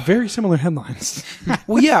 But yeah, very similar headlines.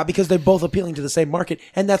 Well, yeah, because they're both appealing to the same market,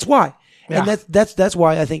 and that's why. Yeah. And that's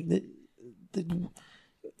why I think that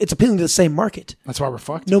it's appealing to the same market. That's why we're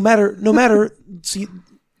fucked. No matter. See,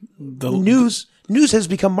 news has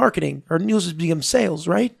become marketing, or news has become sales,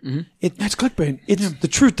 right? Mm-hmm. That's clickbait. It's the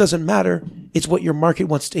truth doesn't matter. It's what your market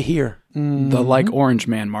wants to hear. The like Orange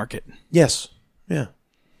Man market. Yes. Yeah.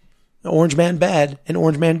 Orange Man bad and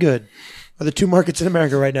Orange Man good are the two markets in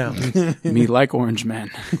America right now. Me like Orange Man.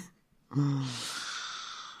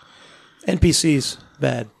 NPCs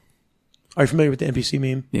bad. Are you familiar with the NPC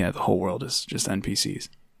meme? Yeah, the whole world is just NPCs.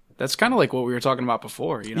 That's kind of like what we were talking about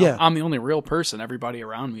before. Yeah. I'm the only real person. Everybody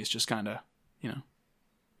around me is just kind of,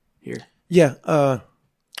 here. Yeah.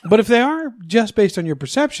 But if they are just based on your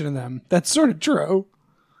perception of them, that's sort of true.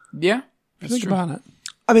 Yeah, that's Think true. about it.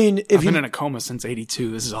 I mean, if I've you, been in a coma since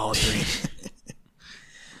 '82. This is all a dream.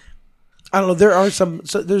 I don't know, there are some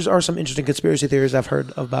interesting conspiracy theories I've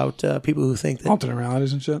heard about people who think that. Alternate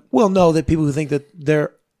realities and shit. Well, no, that people who think that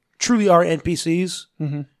there truly are NPCs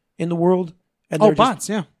in the world. And Oh, they're bots,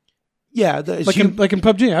 yeah. Yeah, Like in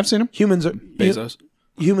PUBG, I've seen them. humans are Bezos.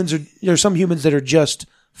 Humans are. There are some humans that are just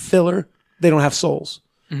filler. They don't have souls,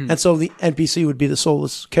 and so the NPC would be the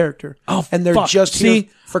soulless character. Oh, and they're fuck. just See? here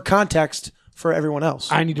for context for everyone else.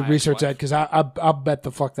 I need to research that because I'll bet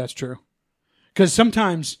the fuck that's true. Because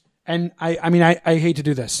sometimes, and I mean, I hate to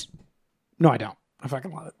do this. No, I don't. I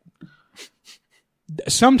fucking love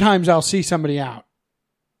it. Sometimes I'll see somebody out,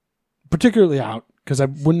 particularly out, because I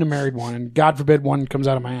wouldn't have married one, and God forbid one comes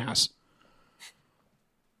out of my ass.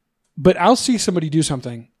 But I'll see somebody do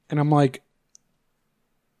something, and I'm like,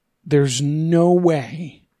 there's no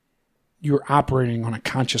way you're operating on a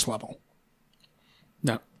conscious level.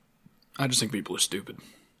 No, I just think people are stupid.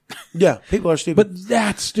 Yeah, people are stupid. But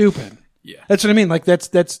that's stupid. Yeah. That's what I mean. Like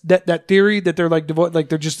that theory that they're like devoid, like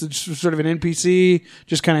they're just sort of an NPC.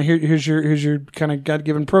 Just kind of here's your kind of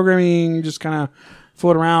God-given programming. Just kind of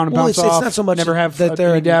float around and bounce it's off. not so much never have that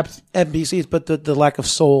they're any depth. NPCs, but the lack of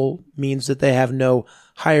soul means that they have no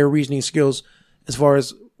higher reasoning skills as far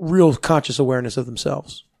as real conscious awareness of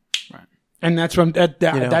themselves. Right. And that's what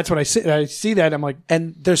that's what I see. I see that I'm like,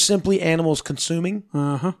 And they're simply animals consuming.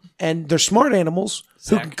 uh-huh. And they're smart animals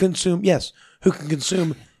who can consume. Yes, who can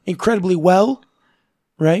consume incredibly well,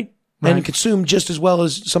 right? And consume just as well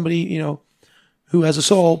as somebody who has a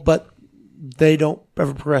soul, but they don't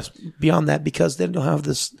ever progress beyond that because they don't have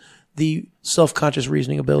the self-conscious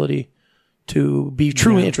reasoning ability to be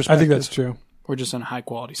truly introspective. I think that's true. We're just in a high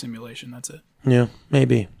quality simulation. That's it. Yeah,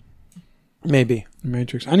 maybe. The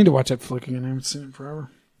Matrix. I need to watch that flick again. I haven't seen it forever.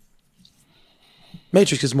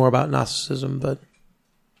 Matrix is more about Gnosticism, but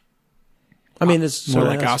I mean, it's More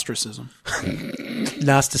certainly like ostracism.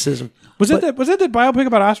 Gnosticism. Was that that biopic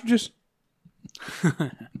about ostriches?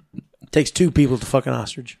 Takes two people to fuck an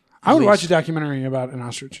ostrich. I would watch a documentary about an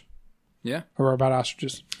ostrich Yeah. or about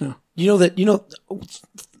ostriches. Yeah.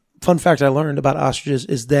 Fun fact I learned about ostriches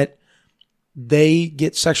is that they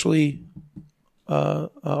get sexually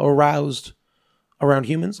aroused around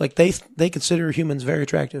humans. Like they consider humans very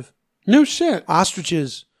attractive. No shit.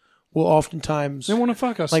 Ostriches will oftentimes They want to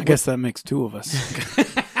fuck us. I guess that makes two of us.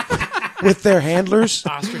 with their handlers.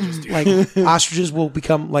 Ostriches, dude. Like ostriches will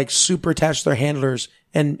become like super attached to their handlers,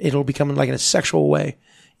 and it'll become like in a sexual way,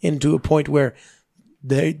 into a point where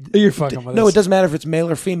You're fucking with no, us. it doesn't matter if it's male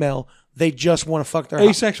or female. They just want to fuck their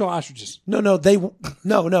Asexual ostriches. no,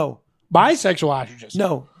 Bisexual ostriches.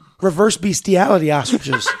 no. Reverse bestiality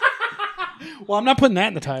ostriches, Well, I'm not putting that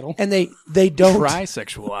in the title. and they don't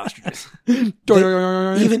Trisexual ostriches.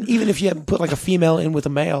 even if you put like a female in with a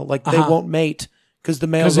male, like they won't mate because the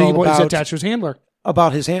male's Because all he's about attached to his handler.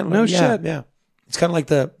 his handler. No yeah, shit. Yeah, it's kind of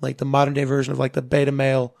like the modern day version of like the beta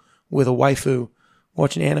male with a waifu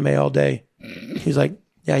watching anime all day. He's like,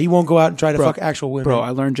 yeah, he won't go out and try to fuck actual women. Bro, I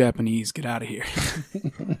learned Japanese. Get out of here.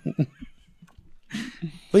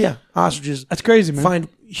 But yeah, ostriches That's crazy, man. find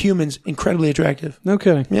humans incredibly attractive. No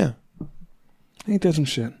kidding. Yeah, Ain't that some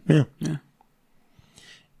shit? yeah.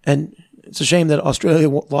 And it's a shame that Australia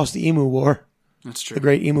lost the Emu War, That's true. the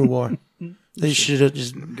Great Emu War. They should have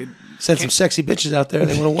just sent some sexy bitches out there.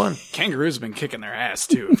 They would have won. Kangaroos have been kicking their ass,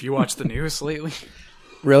 too. If you watch the news lately.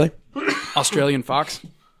 Really? Australian fox.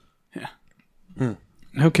 Yeah.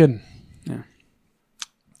 No kidding. Yeah.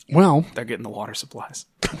 Well, They're getting the water supplies.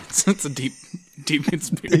 It's a deep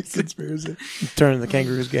conspiracy. Turning the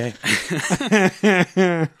kangaroos gay.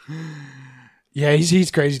 yeah,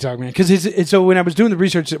 he's crazy talk, man. Because so when I was doing the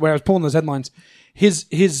research, when I was pulling those headlines,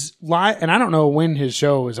 his live, and I don't know when his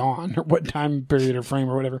show is on or what time period or frame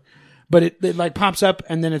or whatever, but it like pops up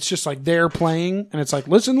and then it's just like they're playing and it's like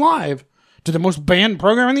listen live to the most banned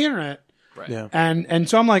program on the internet. Right. Yeah. And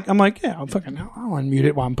so I'm like, yeah, I'll unmute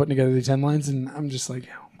it while I'm putting together these headlines, and I'm just like,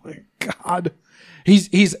 oh my god, he's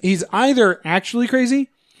either actually crazy,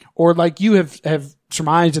 or like you have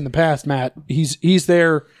surmised in the past, Matt, he's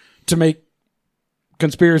there to make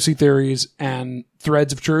conspiracy theories and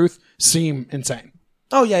threads of truth seem insane.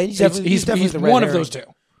 Oh yeah, he's definitely the red one of herring. those two.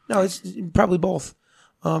 No, it's probably both.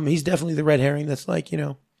 He's definitely the red herring. That's like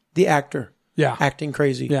the actor. Yeah, Acting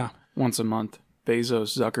crazy. yeah. Once a month,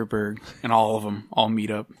 Bezos, Zuckerberg, and all of them all meet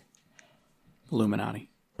up. Illuminati.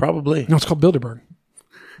 Probably. No, it's called Bilderberg.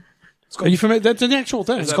 Are you familiar? That's an actual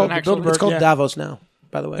thing. Is that an actual- Bilderberg. It's called yeah. Davos now.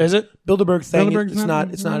 By the way, Is it? Bilderberg thing?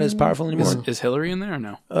 Bilderberg's It's not as powerful anymore. Is Hillary in there or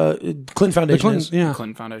no? Clinton Foundation Clinton, is. yeah.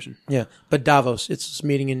 Clinton Foundation. Yeah, but Davos. It's this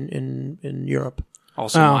meeting in Europe.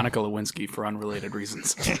 Also, Oh. Monica Lewinsky for unrelated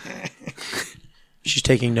reasons. She's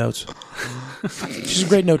taking notes. She's a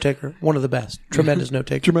great note taker. One of the best. Tremendous note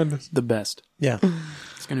taker. Tremendous. The best. Yeah.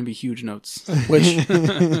 It's going to be huge notes. Which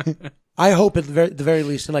I hope at the very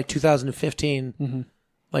least in like 2015,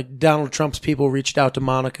 like Donald Trump's people reached out to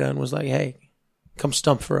Monica and was like, "Hey, come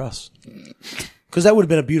stump for us," because that would have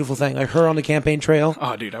been a beautiful thing. Like her on the campaign trail,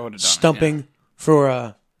 Oh, dude, I would have done stumping it.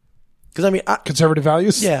 for. Because I mean, Conservative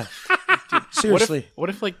values. yeah. Yeah. Seriously. What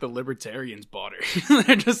if like the libertarians bought her?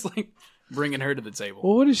 They're just like bringing her to the table.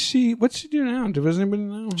 Well, what's she do now? Does anybody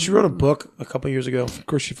know? She wrote a book a couple years ago. Of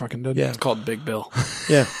course she fucking did. Yeah. It's called Big Bill.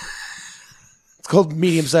 Yeah. It's called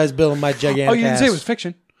Medium Sized Bill and My Gigantic Oh, you didn't Ass. say it was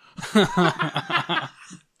fiction.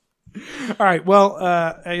 All right. Well,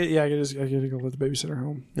 I gotta go let the babysitter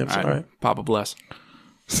home. Yep, All right. Papa bless.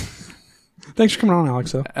 Thanks for coming on,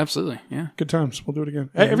 Alex. Though Absolutely. Yeah. good times. We'll do it again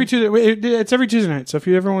every Tuesday. It's every Tuesday night. So if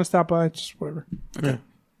you ever want to stop by, just whatever.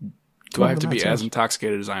 Do I have to be Matt's as house.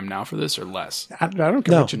 intoxicated as I am now for this or less? I don't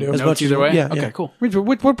care No, what you do. as No, much it's either as- way? yeah, Okay, yeah. cool. Wait,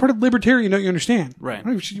 what part of libertarian don't you understand? Right.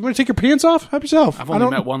 You want to take your pants off? Help yourself. I've I only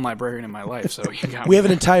don't- met one librarian in my life, so you got We have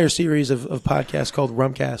an entire series of podcasts called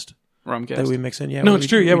Rumcast Rumcast. that we mix in. Yeah, No, where it's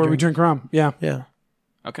true. Yeah, where we drink rum. Yeah. Yeah,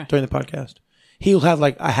 Okay. during the podcast. He'll have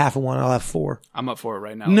like a half of one. I'll have four. I'm up for it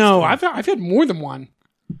right now. No, Let's I've had more than one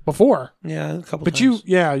before. Yeah, a couple. But times.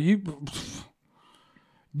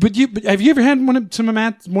 But have you ever had one of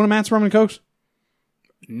Matt's rum and cokes? do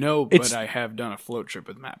it. No, It's- but I have done a float trip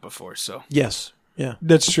with Matt before, so. Yes. Yeah.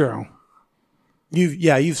 That's true.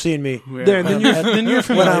 You've seen me There, then you're when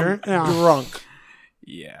familiar. I'm Yeah. drunk.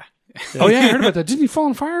 Yeah. Oh yeah, I heard about that. Didn't he fall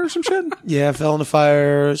on fire or some shit? Yeah, I fell in the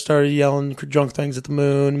fire, started yelling drunk things at the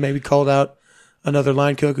moon, maybe called out another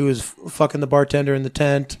line cook who was fucking the bartender in the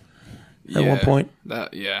tent at one point.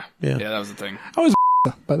 Yeah, Yeah. that was the thing.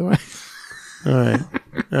 By the way, All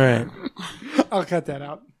right. I'll cut that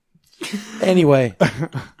out. Anyway,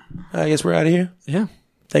 I guess we're out of here. Yeah.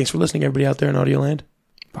 Thanks for listening, everybody out there in Audio Land.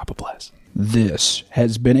 Papa bless. This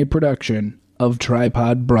has been a production of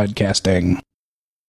Tripod Broadcasting.